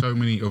it's in so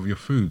many of your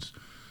foods.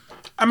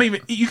 I mean,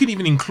 you can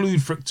even include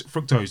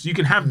fructose. You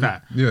can have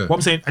that. Yeah. What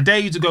I'm saying, I dare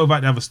you to go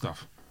without the other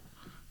stuff.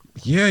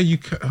 Yeah, you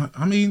can.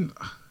 I mean,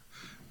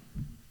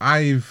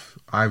 I've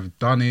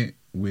done it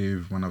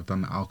with when I've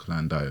done the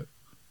alkaline diet.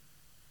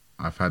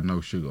 I've had no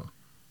sugar,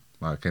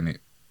 and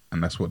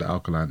that's what the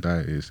alkaline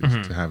diet is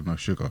to have no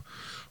sugar.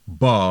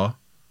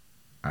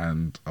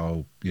 And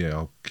I'll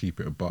keep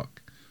it a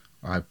buck.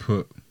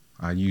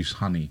 I used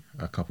honey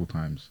a couple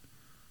times,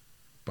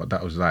 but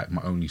that was like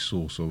my only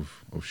source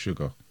of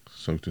sugar,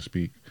 so to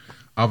speak.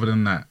 Other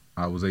than that,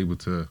 I was able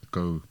to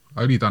go.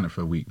 I only done it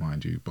for a week,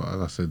 mind you, but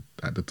as I said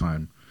at the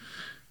time,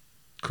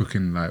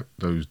 cooking like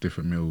those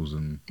different meals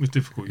and It was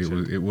difficult.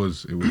 it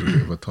was a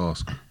bit of a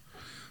task.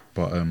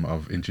 But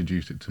I've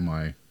introduced it to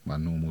my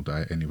normal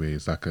diet anyway.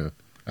 It's like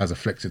as a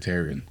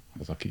flexitarian,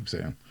 as I keep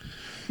saying.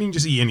 I mean,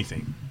 just eat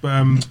anything. But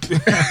I'm a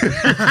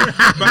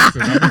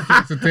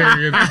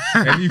flexitarian.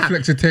 Any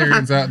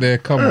flexitarians out there,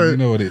 come on, you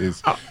know what it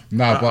is.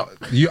 But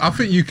I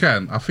think you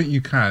can.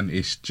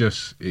 It's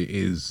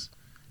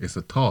It's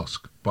a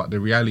task. But the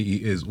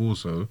reality is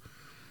also,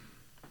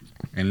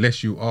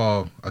 unless you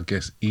are, I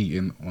guess,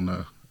 eating on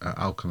a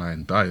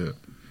alkaline diet,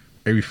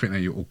 everything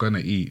that you're gonna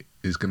eat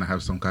is gonna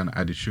have some kind of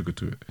added sugar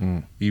to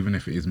it, even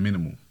if it is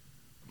minimal.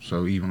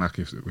 So even like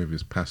if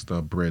it's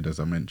pasta, bread, as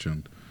I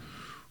mentioned,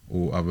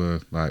 or other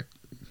like,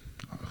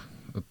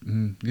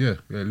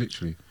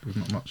 literally, there's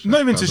not much.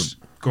 Not even just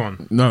go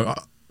on. No,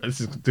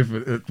 this is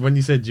different. When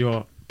you said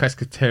you're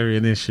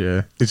pescatarian-ish,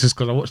 yeah, it's just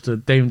because I watched the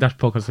Dame Dash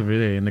podcast every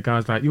day, and the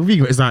guy's like, "You're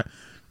vegan." It's like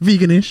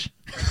veganish.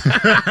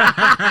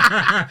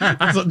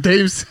 That's what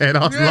Dave said.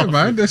 I was Yeah, laughing.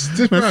 man, that's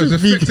just That's man, it's a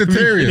vegan-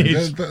 flexitarian.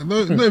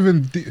 veganish. Not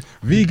even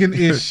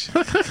vegan-ish /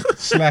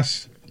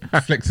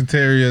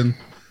 flexitarian.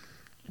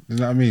 You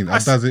know what I mean?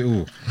 That does it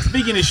all.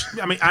 Veganish.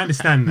 I mean, I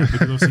understand that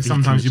because obviously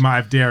sometimes you might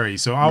have dairy.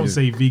 So I would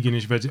say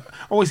veganish. I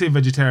always say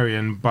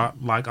vegetarian,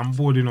 but like I'm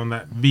bordering on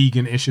that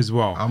vegan-ish as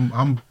well.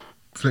 I'm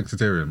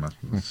flexitarian, man.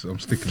 I'm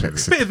sticking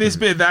with it. Bit of this,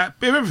 bit of that,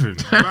 bit of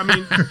everything. But I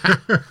mean,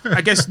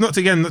 I guess not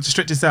to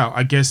stretch this out.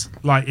 I guess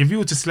like if you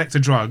were to select a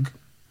drug,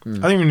 I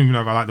don't even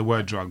know if I like the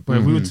word drug, but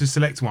if we were to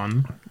select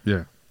one,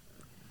 Yeah.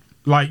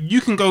 like you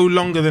can go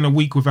longer than a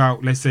week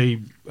without, let's say,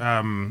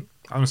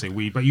 I don't say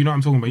weed, but you know what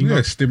I'm talking about. You Yeah,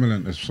 know,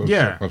 stimulant of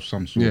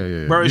some sort.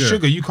 Yeah. whereas Yeah.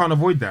 sugar, you can't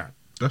avoid that.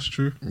 That's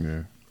true.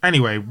 Yeah.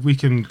 Anyway, we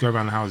can go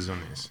around the houses on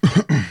this.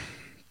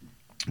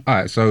 All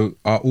right. So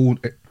are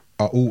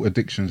all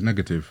addictions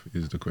negative?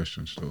 Is the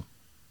question still?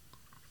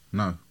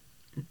 No.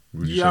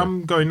 Would you say?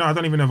 I'm going. No, I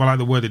don't even know if I like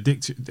the word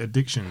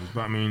addictions,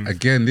 but I mean,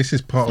 Again, this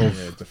is part of,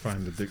 Yeah,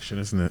 defined addiction,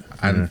 isn't it?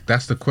 and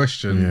that's the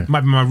question. Yeah. it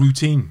might be my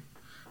routine.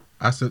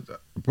 I said,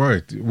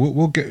 bro,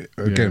 we'll get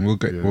again.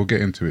 Yeah. We'll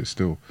get into it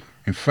still.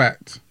 In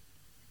fact,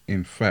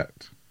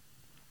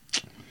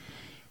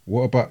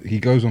 what about? He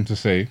goes on to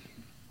say,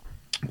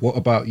 what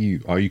about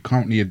you? Are you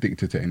currently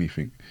addicted to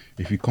anything?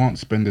 If you can't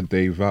spend a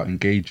day without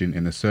engaging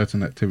in a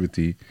certain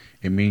activity,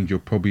 it means you're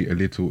probably a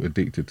little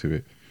addicted to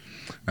it.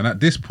 And at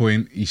this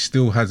point, he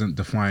still hasn't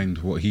defined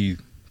what he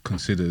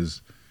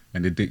considers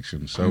an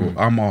addiction. So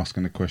I'm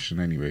asking the question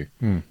anyway.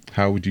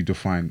 How would you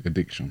define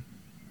addiction?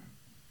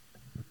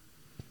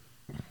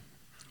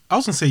 I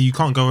was gonna say you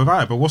can't go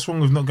without it, but what's wrong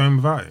with not going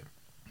without it?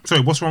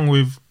 Sorry, what's wrong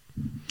with?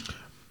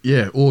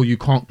 Yeah, or you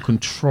can't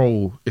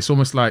control. It's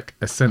almost like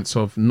a sense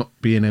of not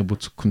being able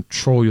to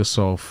control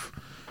yourself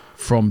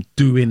from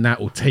doing that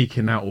or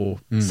taking that or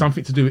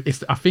something to do.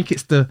 I think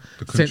it's the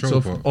sense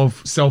control part.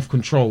 of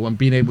self-control and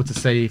being able to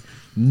say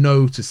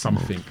no to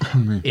something.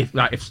 If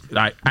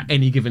at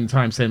any given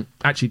time, saying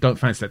actually don't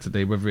fancy that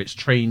today, whether it's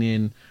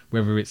training,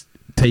 whether it's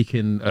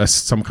taking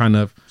some kind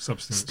of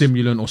Substance.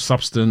 stimulant or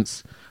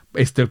substance,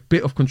 it's the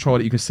bit of control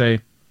that you can say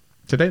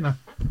today now,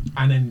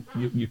 and then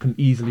you can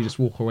easily just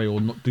walk away or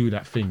not do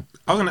that thing.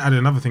 I was going to add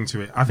another thing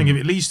to it. I think if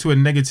it leads to a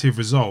negative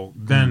result,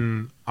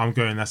 then I'm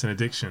going, that's an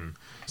addiction.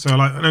 So,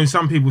 like, I know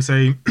some people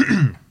say,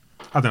 I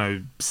don't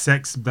know,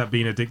 sex, that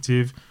being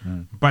addictive,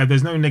 but if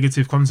there's no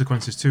negative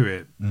consequences to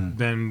it,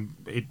 then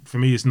for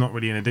me, it's not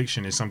really an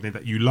addiction. It's something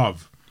that you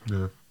love.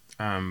 Yeah.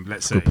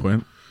 Let's say. Good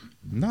point.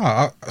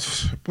 No,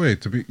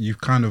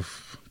 you've kind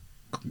of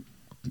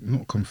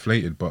not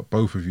conflated, but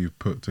both of you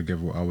put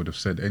together what I would have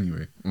said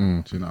anyway. Do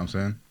you know what I'm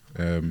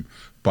saying?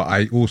 But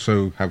I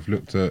also have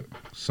looked at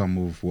some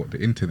of what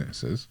the internet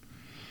says,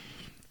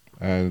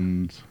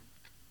 and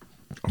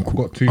I've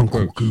got two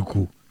quotes.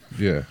 Google.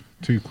 Yeah,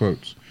 2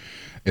 quotes.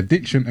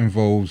 Addiction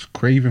involves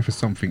craving for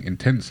something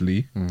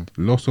intensely,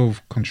 loss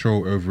of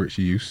control over its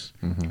use,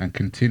 and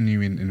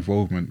continuing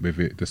involvement with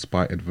it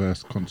despite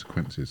adverse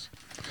consequences.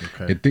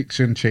 Okay.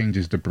 Addiction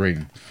changes the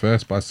brain,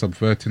 first by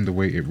subverting the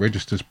way it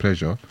registers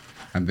pleasure,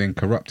 and then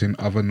corrupting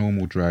other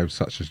normal drives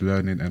such as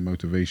learning and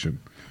motivation.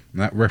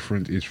 And that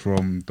reference is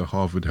from the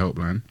Harvard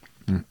Helpline.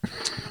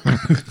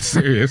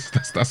 Serious,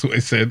 that's what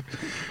it said.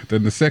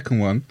 Then the second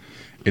one,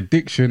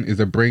 addiction is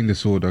a brain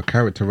disorder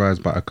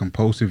characterized by a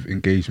compulsive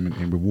engagement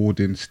in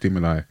rewarding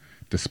stimuli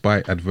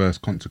despite adverse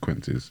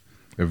consequences.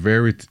 A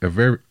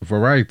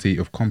variety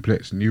of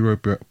complex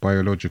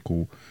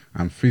neurobiological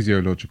and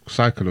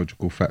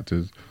psychological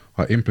factors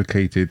are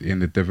implicated in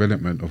the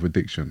development of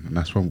addiction, and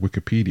that's from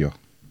Wikipedia.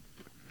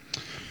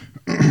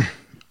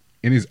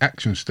 In his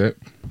action step,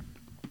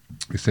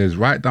 it says,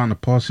 write down a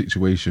past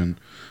situation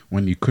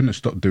when you couldn't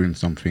stop doing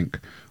something.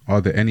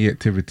 Are there any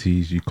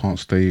activities you can't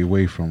stay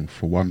away from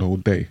for one whole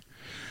day?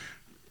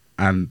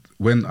 And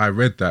when I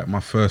read that, my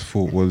first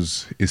thought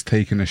was, is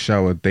taking a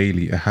shower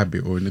daily a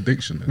habit or an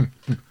addiction?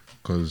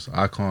 Because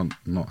I can't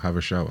not have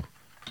a shower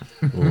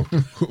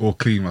or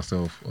clean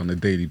myself on a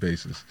daily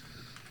basis.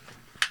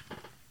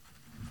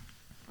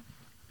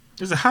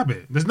 It's a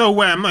habit. There's no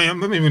way I'm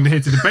not even here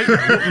to debate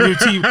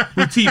that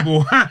with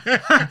T-Ball.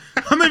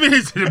 I'm not even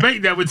here to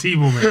debate that with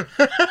T-Ball, man.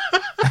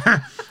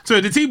 So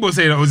the T-Ball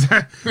say that was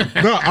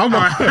No, I'm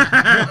not.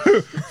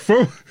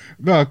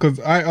 No, because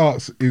I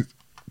asked,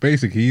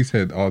 basically he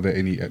said, are there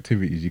any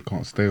activities you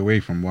can't stay away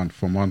from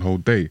one whole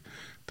day?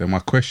 Then my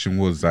question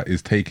was, that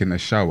is taking a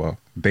shower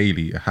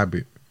daily a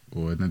habit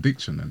or an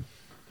addiction then?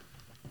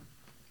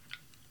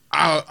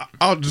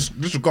 I'll just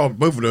disregard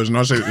both of those and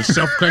I'll say it's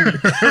self-cleansing.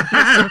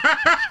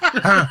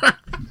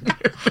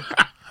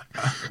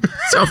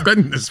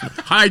 Self-cleanliness,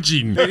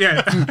 hygiene.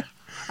 Yeah,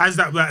 as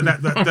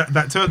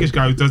that Turkish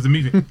guy who does the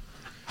movie.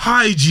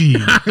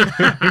 Hygiene.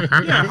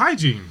 Yeah,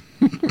 hygiene.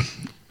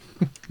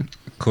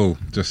 Cool.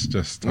 Just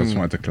I just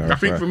wanted to clarify. I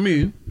think for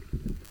me,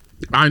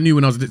 I knew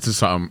when I was addicted to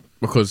something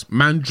because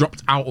I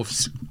dropped out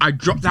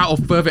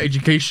of further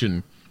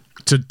education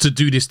to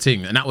do this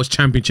thing, and that was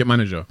Championship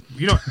Manager.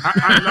 You know,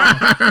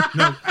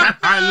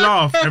 I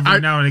laugh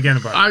every now and again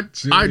about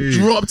it. I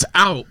dropped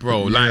out,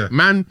 bro. Yeah. Like,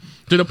 man,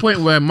 to the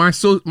point where my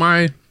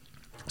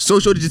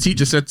sociology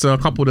teacher said to a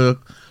couple of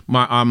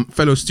my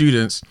fellow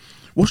students,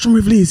 "What's wrong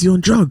with Lee? Is he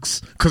on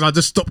drugs?" Because I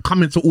just stopped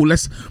coming to all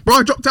lessons. Bro,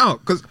 I dropped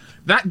out because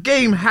that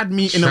game had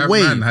me in a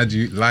way. Man had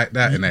you like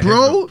that in a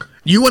Bro,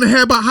 you want to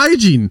hear about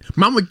hygiene?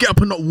 Man would get up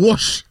and not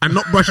wash and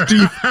not brush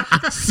teeth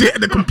and sit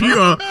at the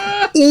computer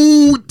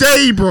all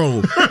day,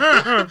 bro.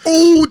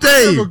 All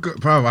day.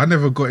 I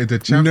never got into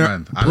champ,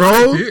 man. I bro,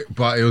 liked it,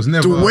 but it was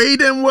never. The way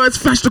them words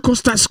flashed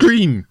across that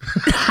screen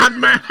had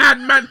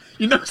man,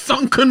 you know,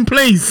 sunken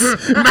place.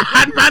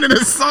 Man in a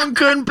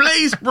sunken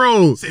place,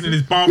 bro. Sitting in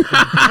his bathroom.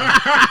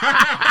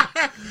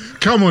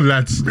 Come on,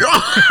 lads.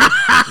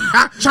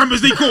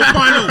 Champions League quarter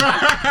final.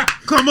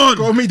 Come on.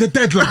 Gotta meet the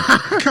deadline.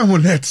 Come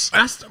on, lads.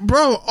 That's,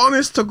 bro,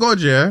 honest to God,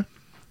 yeah.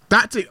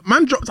 That thing,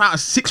 man dropped out of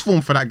sixth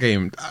form for that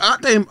game.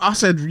 That day, I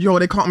said, yo,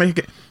 they can't make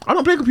it. I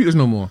don't play computers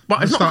no more. But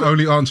I it's start not.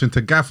 only answering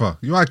to Gaffer.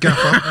 You are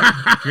Gaffer.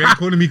 If you ain't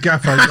calling me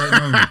Gaffer, you don't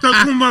know me. Don't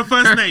call me my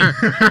first name.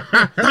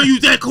 Don't you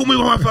dare call me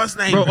by my first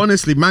name. Bro,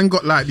 honestly, man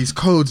got like these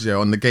codes, yeah,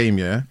 on the game,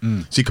 yeah.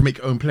 So you can make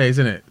your own plays,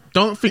 innit?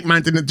 Don't think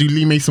man didn't do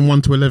Lee Mason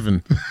 1 to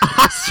 11.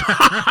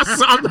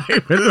 I'm not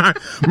even lying.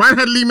 Man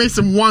had Lee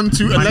Mason 1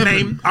 to 11. My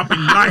name up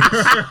in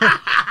lights.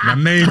 My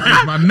name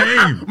is my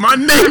name. My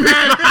name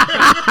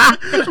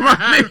is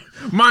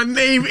my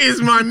name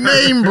is my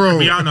name, bro.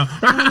 Rihanna.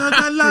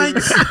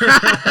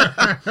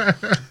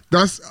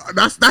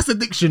 That's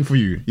addiction for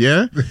you,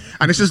 yeah?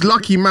 And it's just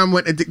lucky man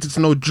weren't addicted to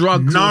no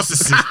drugs.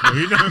 Narcissist, bro.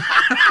 You know?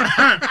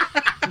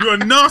 You're a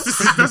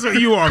narcissist. That's what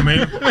you are,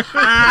 mate.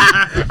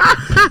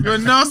 You're a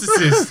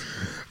narcissist.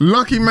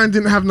 Lucky man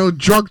didn't have no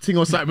drug thing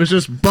or something. It was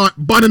just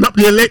bunning up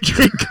the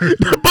electric,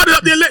 bunning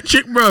up the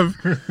electric, bruv.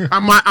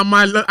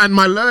 And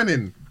my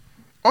learning.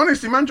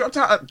 Honestly, man,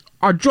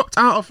 I dropped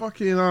out of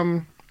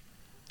fucking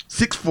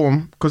sixth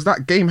form because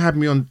that game had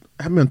me on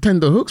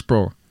tender hooks,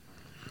 bro.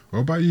 What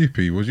about you,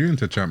 P? Was you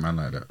into champ man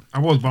like that? I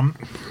was, bum.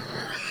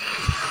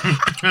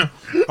 I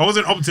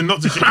wasn't opting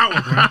not to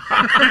shower,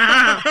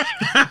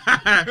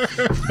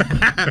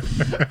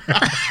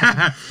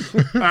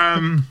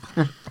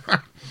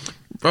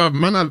 bro.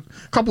 Man, a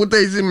couple of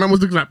days in, man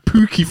was looking like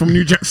Pookie from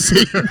New Jack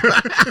City.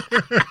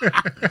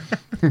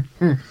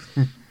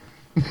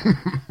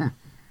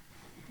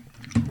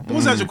 What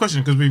was the actual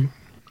question? Because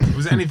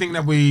was there anything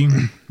that we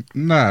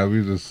Nah,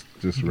 we just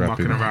mucking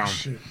rapping. around?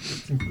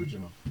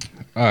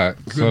 Alright,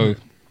 so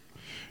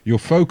your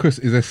focus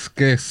is a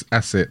scarce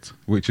asset,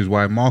 which is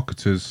why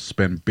marketers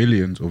spend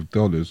billions of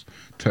dollars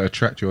to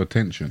attract your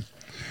attention.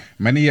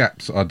 Many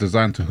apps are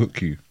designed to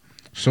hook you.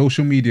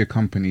 Social media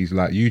companies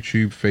like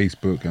YouTube,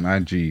 Facebook, and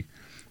IG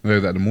know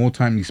that the more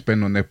time you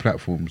spend on their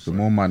platforms, the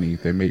more money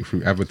they make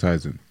through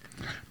advertising.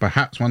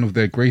 Perhaps one of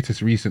their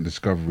greatest recent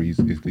discoveries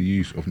is the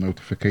use of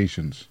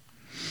notifications.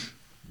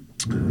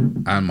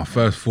 And my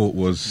first thought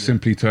was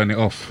simply turn it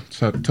off.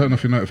 So turn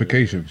off your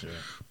notifications.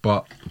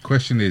 But the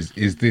question is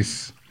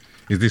this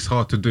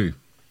hard to do?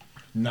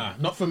 Nah,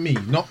 not for me.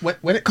 Not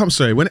when it comes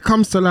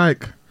to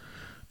like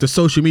the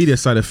social media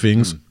side of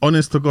things.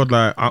 Honest to God,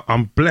 like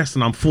I'm blessed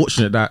and I'm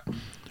fortunate that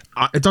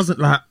it doesn't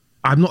like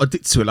I'm not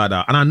addicted to it like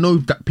that. And I know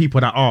that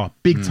people that are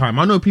big time.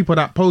 I know people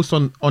that post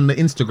on the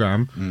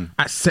Instagram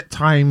at set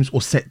times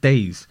or set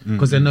days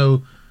because they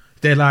know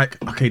they're like,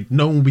 okay,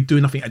 no one will be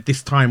doing nothing at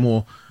this time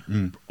or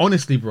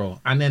honestly, bro.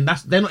 And then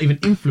they're not even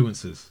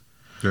influencers.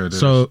 Yeah,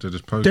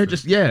 They're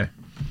just yeah.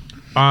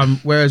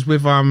 Whereas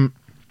with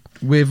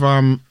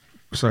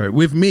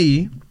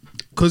me,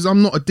 because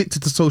I'm not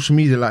addicted to social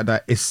media like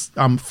that.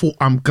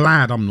 I'm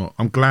glad I'm not.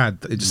 I'm glad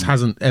it just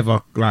hasn't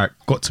ever like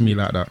got to me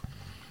like that.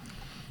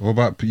 What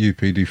about you,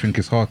 P? Do you think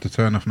it's hard to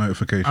turn off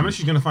notifications? I'm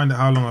actually going to find out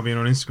how long I've been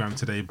on Instagram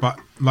today, but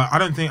like I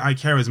don't think I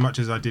care as much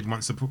as I did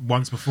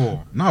once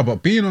before. No,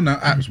 but being on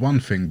that app's one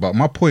thing. But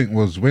my point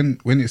was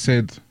when it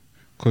said,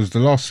 because the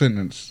last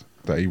sentence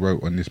that he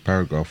wrote on this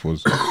paragraph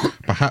was,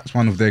 perhaps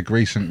one of their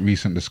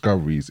recent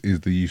discoveries is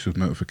the use of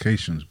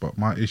notifications. But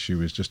my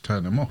issue is just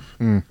turn them off.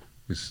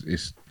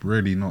 It's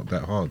really not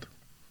that hard.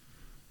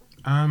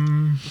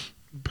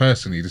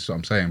 Personally, this is what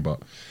I'm saying,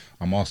 but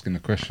I'm asking the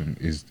question: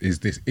 is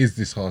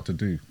this hard to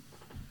do?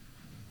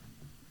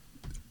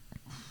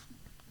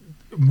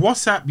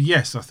 WhatsApp,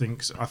 yes, I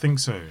think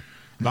so.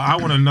 Like I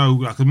want to know,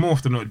 like more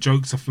often than not,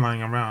 jokes are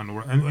flying around,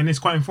 and it's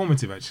quite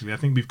informative actually. I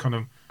think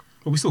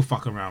we still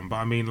fuck around, but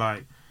I mean,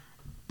 like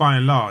by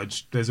and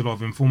large, there's a lot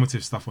of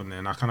informative stuff on there,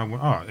 and I kind of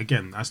want,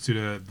 again, as to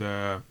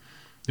the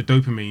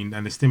dopamine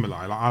and the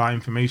stimuli, like I like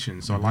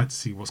information, so I like to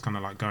see what's kind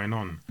of like going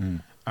on.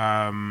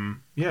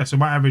 Yeah, so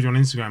my average on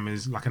Instagram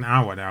is like an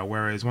hour now,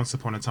 whereas once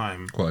upon a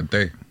time, Quite a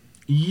day.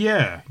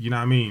 yeah, you know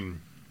what I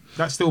mean.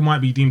 that still might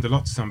be deemed a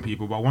lot to some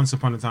people, but once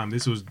upon a time,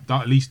 this was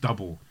at least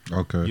double.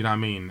 Okay. You know what I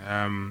mean?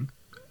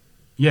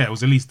 Yeah, it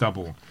was at least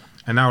double.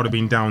 And that would have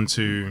been down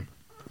to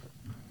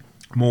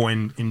more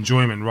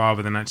enjoyment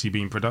rather than actually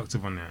being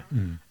productive on there.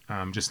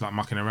 Just like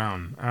mucking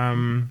around.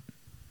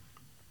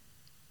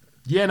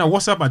 Yeah, no,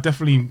 WhatsApp, I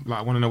definitely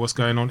like want to know what's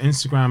going on.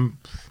 Instagram,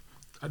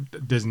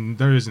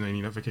 there isn't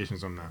any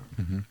notifications on that.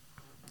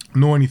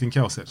 Nor anything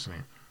else, actually.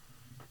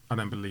 I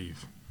don't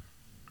believe.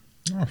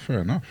 Oh, fair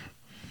enough.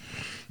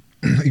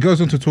 He goes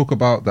on to talk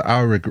about the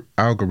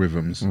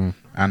algorithms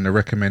and the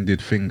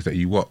recommended things that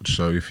you watch.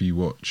 So if you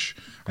watch,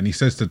 and he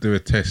says to do a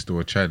test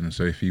or a challenge.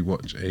 So if you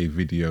watch a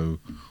video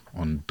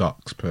on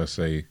ducks per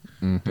se,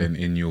 then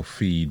in your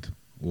feed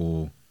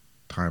or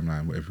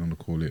timeline, whatever you want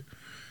to call it,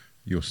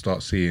 you'll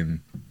start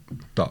seeing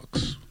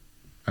ducks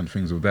and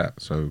things of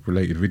that. So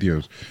related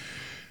videos.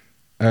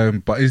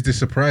 But is this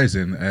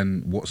surprising?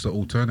 And what's the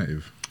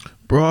alternative?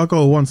 Bro, I'll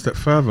go one step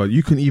further.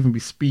 You can even be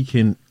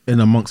speaking in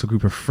amongst a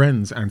group of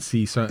friends and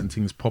see certain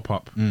things pop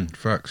up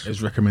Facts.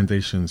 as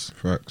recommendations.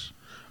 Facts.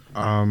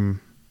 And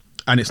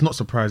it's not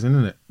surprising,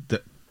 isn't it?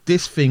 That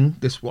this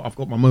what I've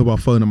got my mobile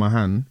phone in my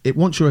hand, it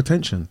wants your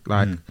attention.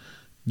 Like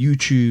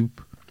YouTube,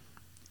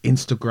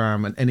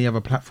 Instagram, and any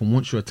other platform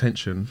wants your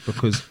attention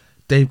because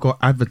they've got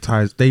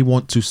advertised. They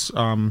want to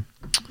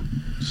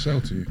Sell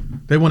to you.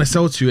 They want to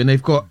sell to you, and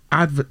they've got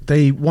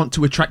they want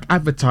to attract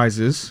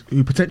advertisers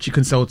who potentially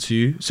can sell to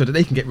you, so that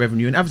they can get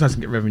revenue, and advertisers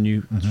can get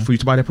revenue for you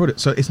to buy their product.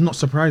 So it's not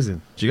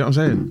surprising. Do you get what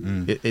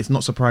I'm saying? It's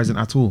not surprising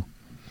at all.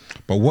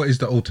 But what is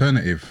the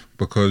alternative?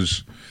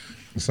 Because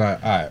it's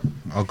like, alright,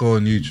 I'll go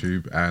on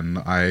YouTube and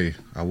I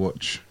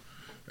watch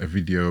a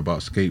video about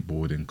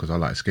skateboarding because I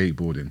like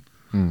skateboarding.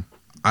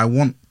 I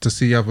want to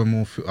see other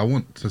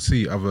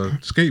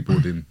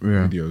skateboarding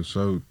videos.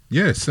 So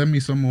yeah, send me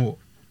some more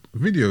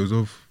videos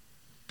of.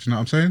 Do you know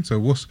what I'm saying?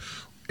 So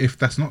if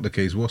that's not the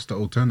case? What's the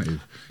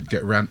alternative?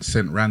 Get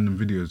sent random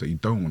videos that you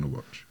don't want to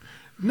watch.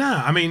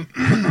 Nah, I mean,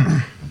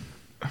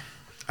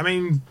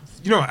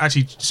 you know,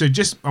 actually, so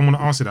just I want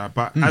to answer that.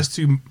 But as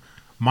to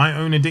my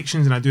own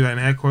addictions, and I do that in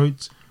air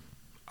quotes,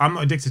 I'm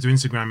not addicted to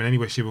Instagram in any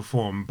way, shape, or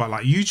form. But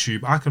like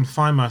YouTube, I can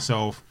find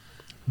myself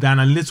down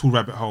a little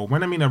rabbit hole.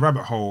 When I mean a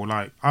rabbit hole,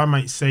 like I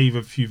might save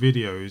a few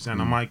videos and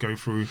I might go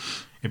through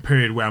a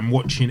period where I'm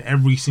watching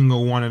every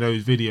single one of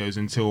those videos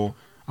until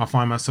I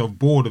find myself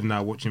bored of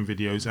now watching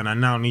videos and I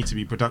now need to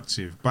be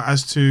productive. But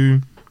as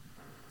to,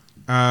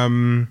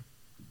 what's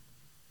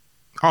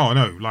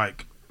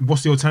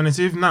the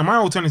alternative? No, my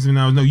alternative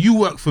now is no, you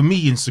work for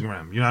me,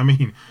 Instagram. You know what I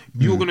mean?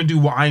 You're going to do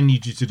what I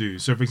need you to do.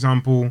 So for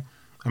example,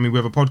 I mean, we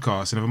have a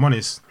podcast, and if I'm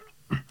honest,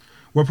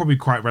 we're probably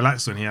quite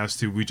relaxed on here as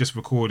to we just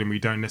record and we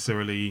don't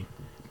necessarily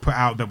put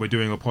out that we're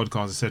doing a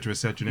podcast, etc.,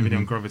 etc. And if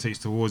anyone gravitates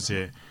towards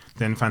it,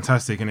 then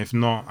fantastic. And if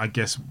not, I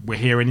guess we're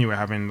here anyway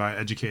having like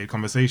educated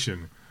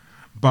conversation.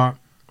 But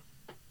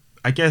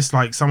I guess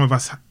like some of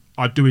us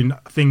are doing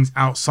things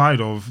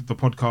outside of the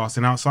podcast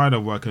and outside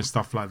of work and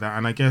stuff like that.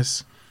 And I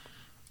guess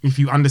if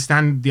you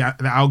understand the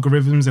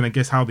algorithms and I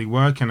guess how they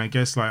work, and I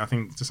guess like I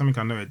think there's something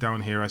I noted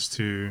down here as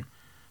to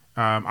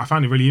I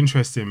found it really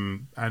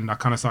interesting, and I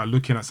kind of started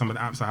looking at some of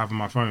the apps I have on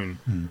my phone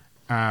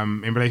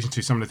in relation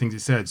to some of the things it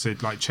said. So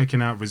like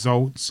checking out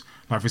results,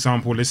 like for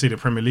example, let's say the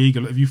Premier League.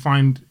 If you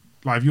find,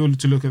 like if you were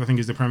to look at, I think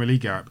it's the Premier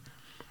League app,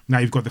 now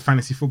you've got the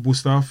fantasy football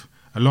stuff.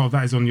 A lot of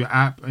that is on your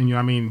app, and you know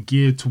what I mean,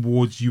 geared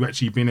towards you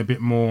actually being a bit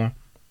more,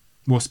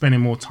 well, spending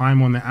more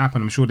time on the app,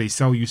 and I'm sure they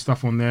sell you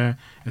stuff on there,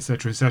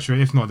 etc., etc.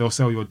 If not, they'll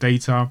sell your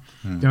data.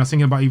 Then I was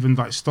thinking about even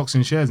like stocks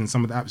and shares and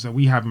some of the apps that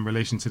we have in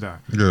relation to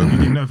that. Yeah. You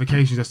get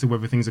notifications as to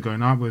whether things are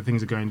going up, whether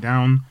things are going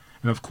down,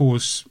 and of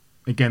course,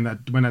 again,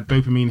 that when that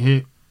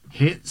dopamine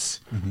hits,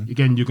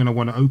 again, you're going to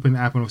want to open the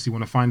app and obviously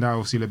want to find out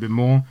obviously a little bit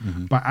more.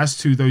 But as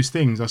to those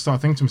things, I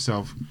start thinking to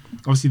myself,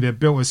 obviously they're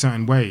built a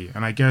certain way,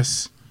 and I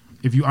guess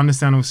if you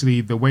understand obviously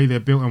the way they're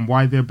built and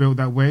why they're built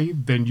that way,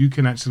 then you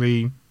can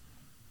actually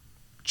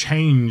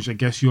change, I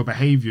guess, your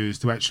behaviors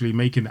to actually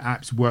making the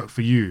apps work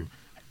for you.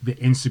 The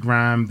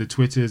Instagram, the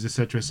Twitters,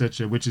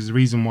 etc., which is the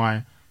reason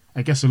why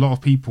I guess a lot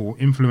of people,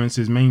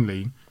 influencers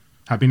mainly,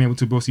 have been able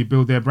to obviously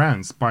build their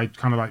brands by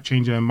kind of like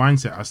changing their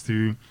mindset as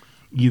to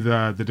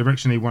either the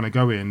direction they want to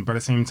go in, but at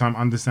the same time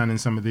understanding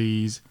some of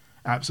these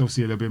apps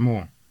obviously a little bit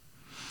more.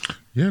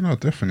 Yeah, no,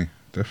 definitely,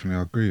 I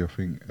agree. I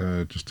think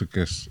just to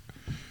guess,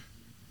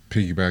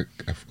 piggyback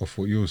off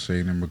what you were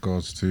saying in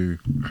regards to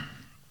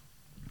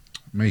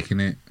making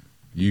it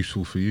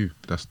useful for you.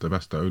 That's the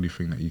only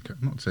thing that you can,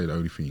 not say the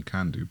only thing you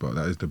can do, but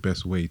that is the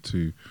best way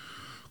to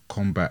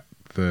combat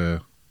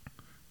the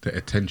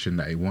attention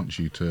that it wants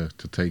you to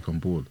take on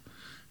board,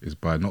 is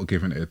by not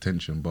giving it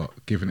attention, but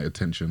giving it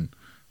attention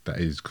that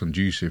is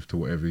conducive to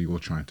whatever you're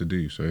trying to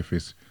do. So if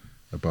it's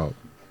about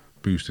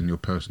boosting your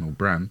personal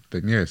brand,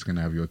 then yeah, it's going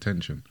to have your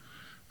attention.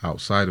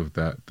 Outside of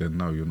that, then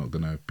no, you're not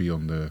going to be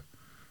on the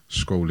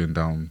scrolling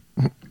down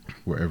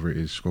whatever it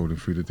is, scrolling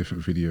through the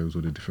different videos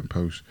or the different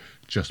posts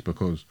just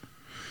because.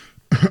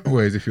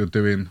 Whereas if you're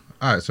doing,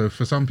 alright, so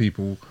for some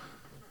people,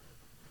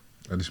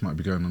 and this might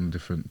be going on a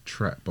different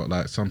track, but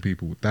like some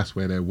people, that's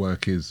where their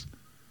work is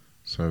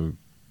So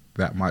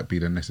that might be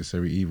the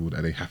necessary evil,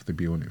 that they have to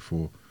be on it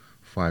for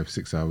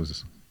 5-6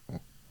 hours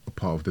a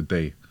part of the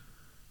day.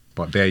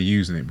 But they're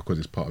using it because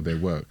it's part of their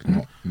work,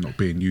 not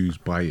being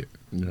used by it.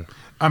 Yeah.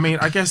 I mean,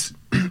 I guess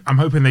I'm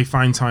hoping they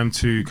find time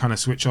to kind of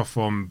switch off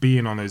from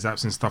being on those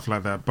apps and stuff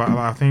like that. But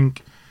I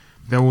think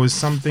there was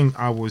something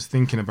I was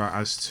thinking about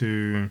as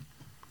to,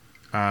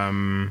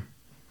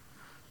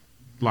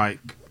 like,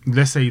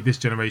 let's say this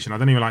generation. I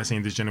don't even like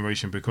saying this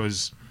generation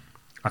because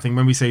I think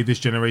when we say this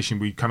generation,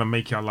 we kind of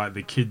make it out like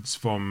the kids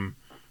from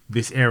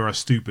this era are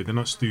stupid. They're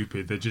not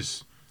stupid. They're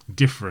just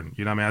different.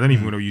 You know what I mean? I don't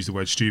even want to use the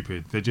word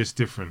stupid. They're just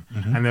different.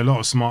 And there are a lot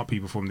of smart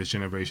people from this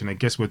generation. I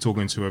guess we're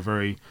talking to a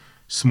very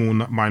small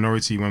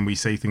minority when we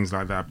say things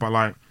like that. But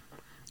like,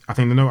 I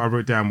think the note I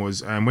wrote down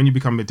was when you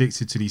become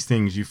addicted to these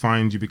things, you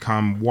find you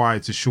become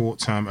wired to short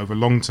term over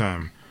long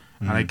term.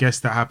 And I guess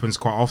that happens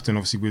quite often,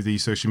 obviously, with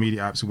these social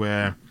media apps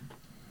where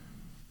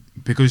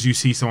because you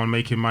see someone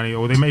making money,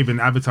 or they may even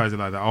advertise it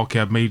like that. Okay,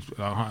 I've made,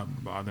 I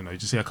don't know,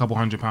 just say a couple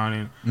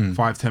 £100 in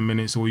 5-10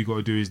 minutes. All you got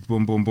to do is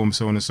boom, boom, boom,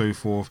 so on and so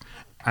forth.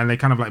 And they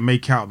kind of like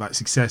make out that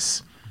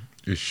success.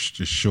 It's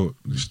just short.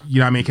 You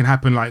know what I mean? It can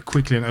happen like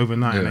quickly and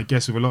overnight. Yeah. And I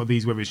guess with a lot of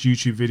these, whether it's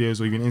YouTube videos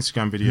or even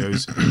Instagram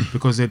videos,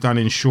 because they're done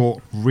in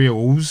short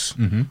reels,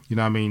 you know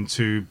what I mean,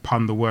 to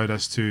pun the word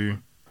as to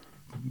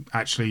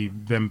actually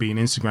them being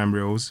Instagram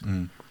reels,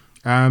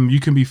 you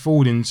can be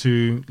fooled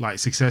into like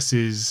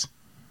successes.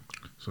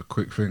 It's a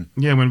quick thing.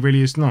 Yeah, when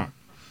really it's not.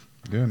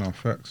 Yeah, no,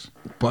 facts.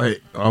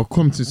 But I'll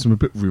come to some a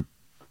bit rude,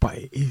 but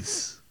it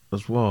is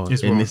as well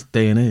It's in what? this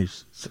day and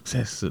age,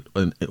 success or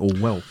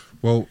wealth.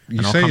 Well, you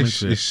And I'll say come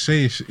it's, into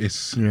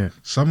it. Yeah.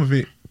 some of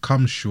it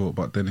comes short,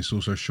 but then it's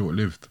also short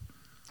lived.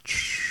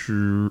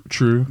 True.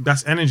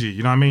 That's energy.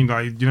 You know what I mean?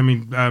 Like, you know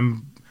what I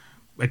mean?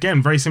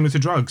 Again, very similar to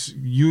drugs.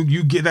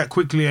 You get that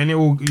quickly, and it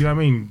will. You know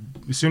what I mean?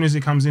 As soon as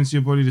it comes into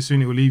your body, the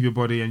sooner it will leave your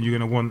body, and you're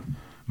gonna want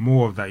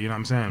more of that. You know what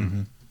I'm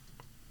saying?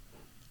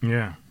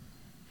 Yeah.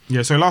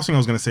 Yeah. So last thing I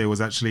was gonna say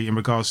was actually in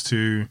regards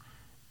to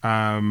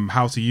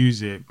how to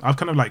use it. I've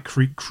kind of like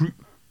curated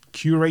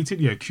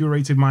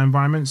my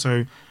environment.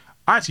 So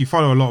I actually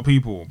follow a lot of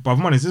people, but if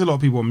I'm honest, there's a lot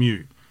of people on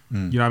mute. You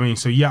know what I mean?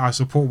 So yeah, I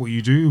support what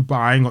you do, but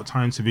I ain't got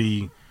time to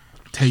be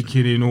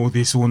taking in all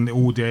this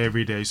all day,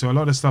 every day. So a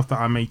lot of stuff that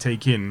I may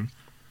take in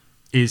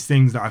is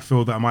things that I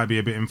feel that might be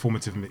a bit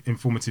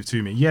informative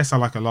to me. Yes, I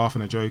like a laugh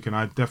and a joke, and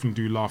I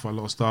definitely do laugh at a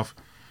lot of stuff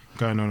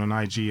going on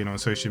IG and on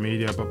social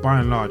media. But by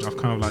and large, I've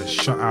kind of like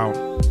shut out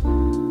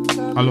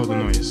a lot of the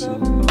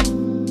noise.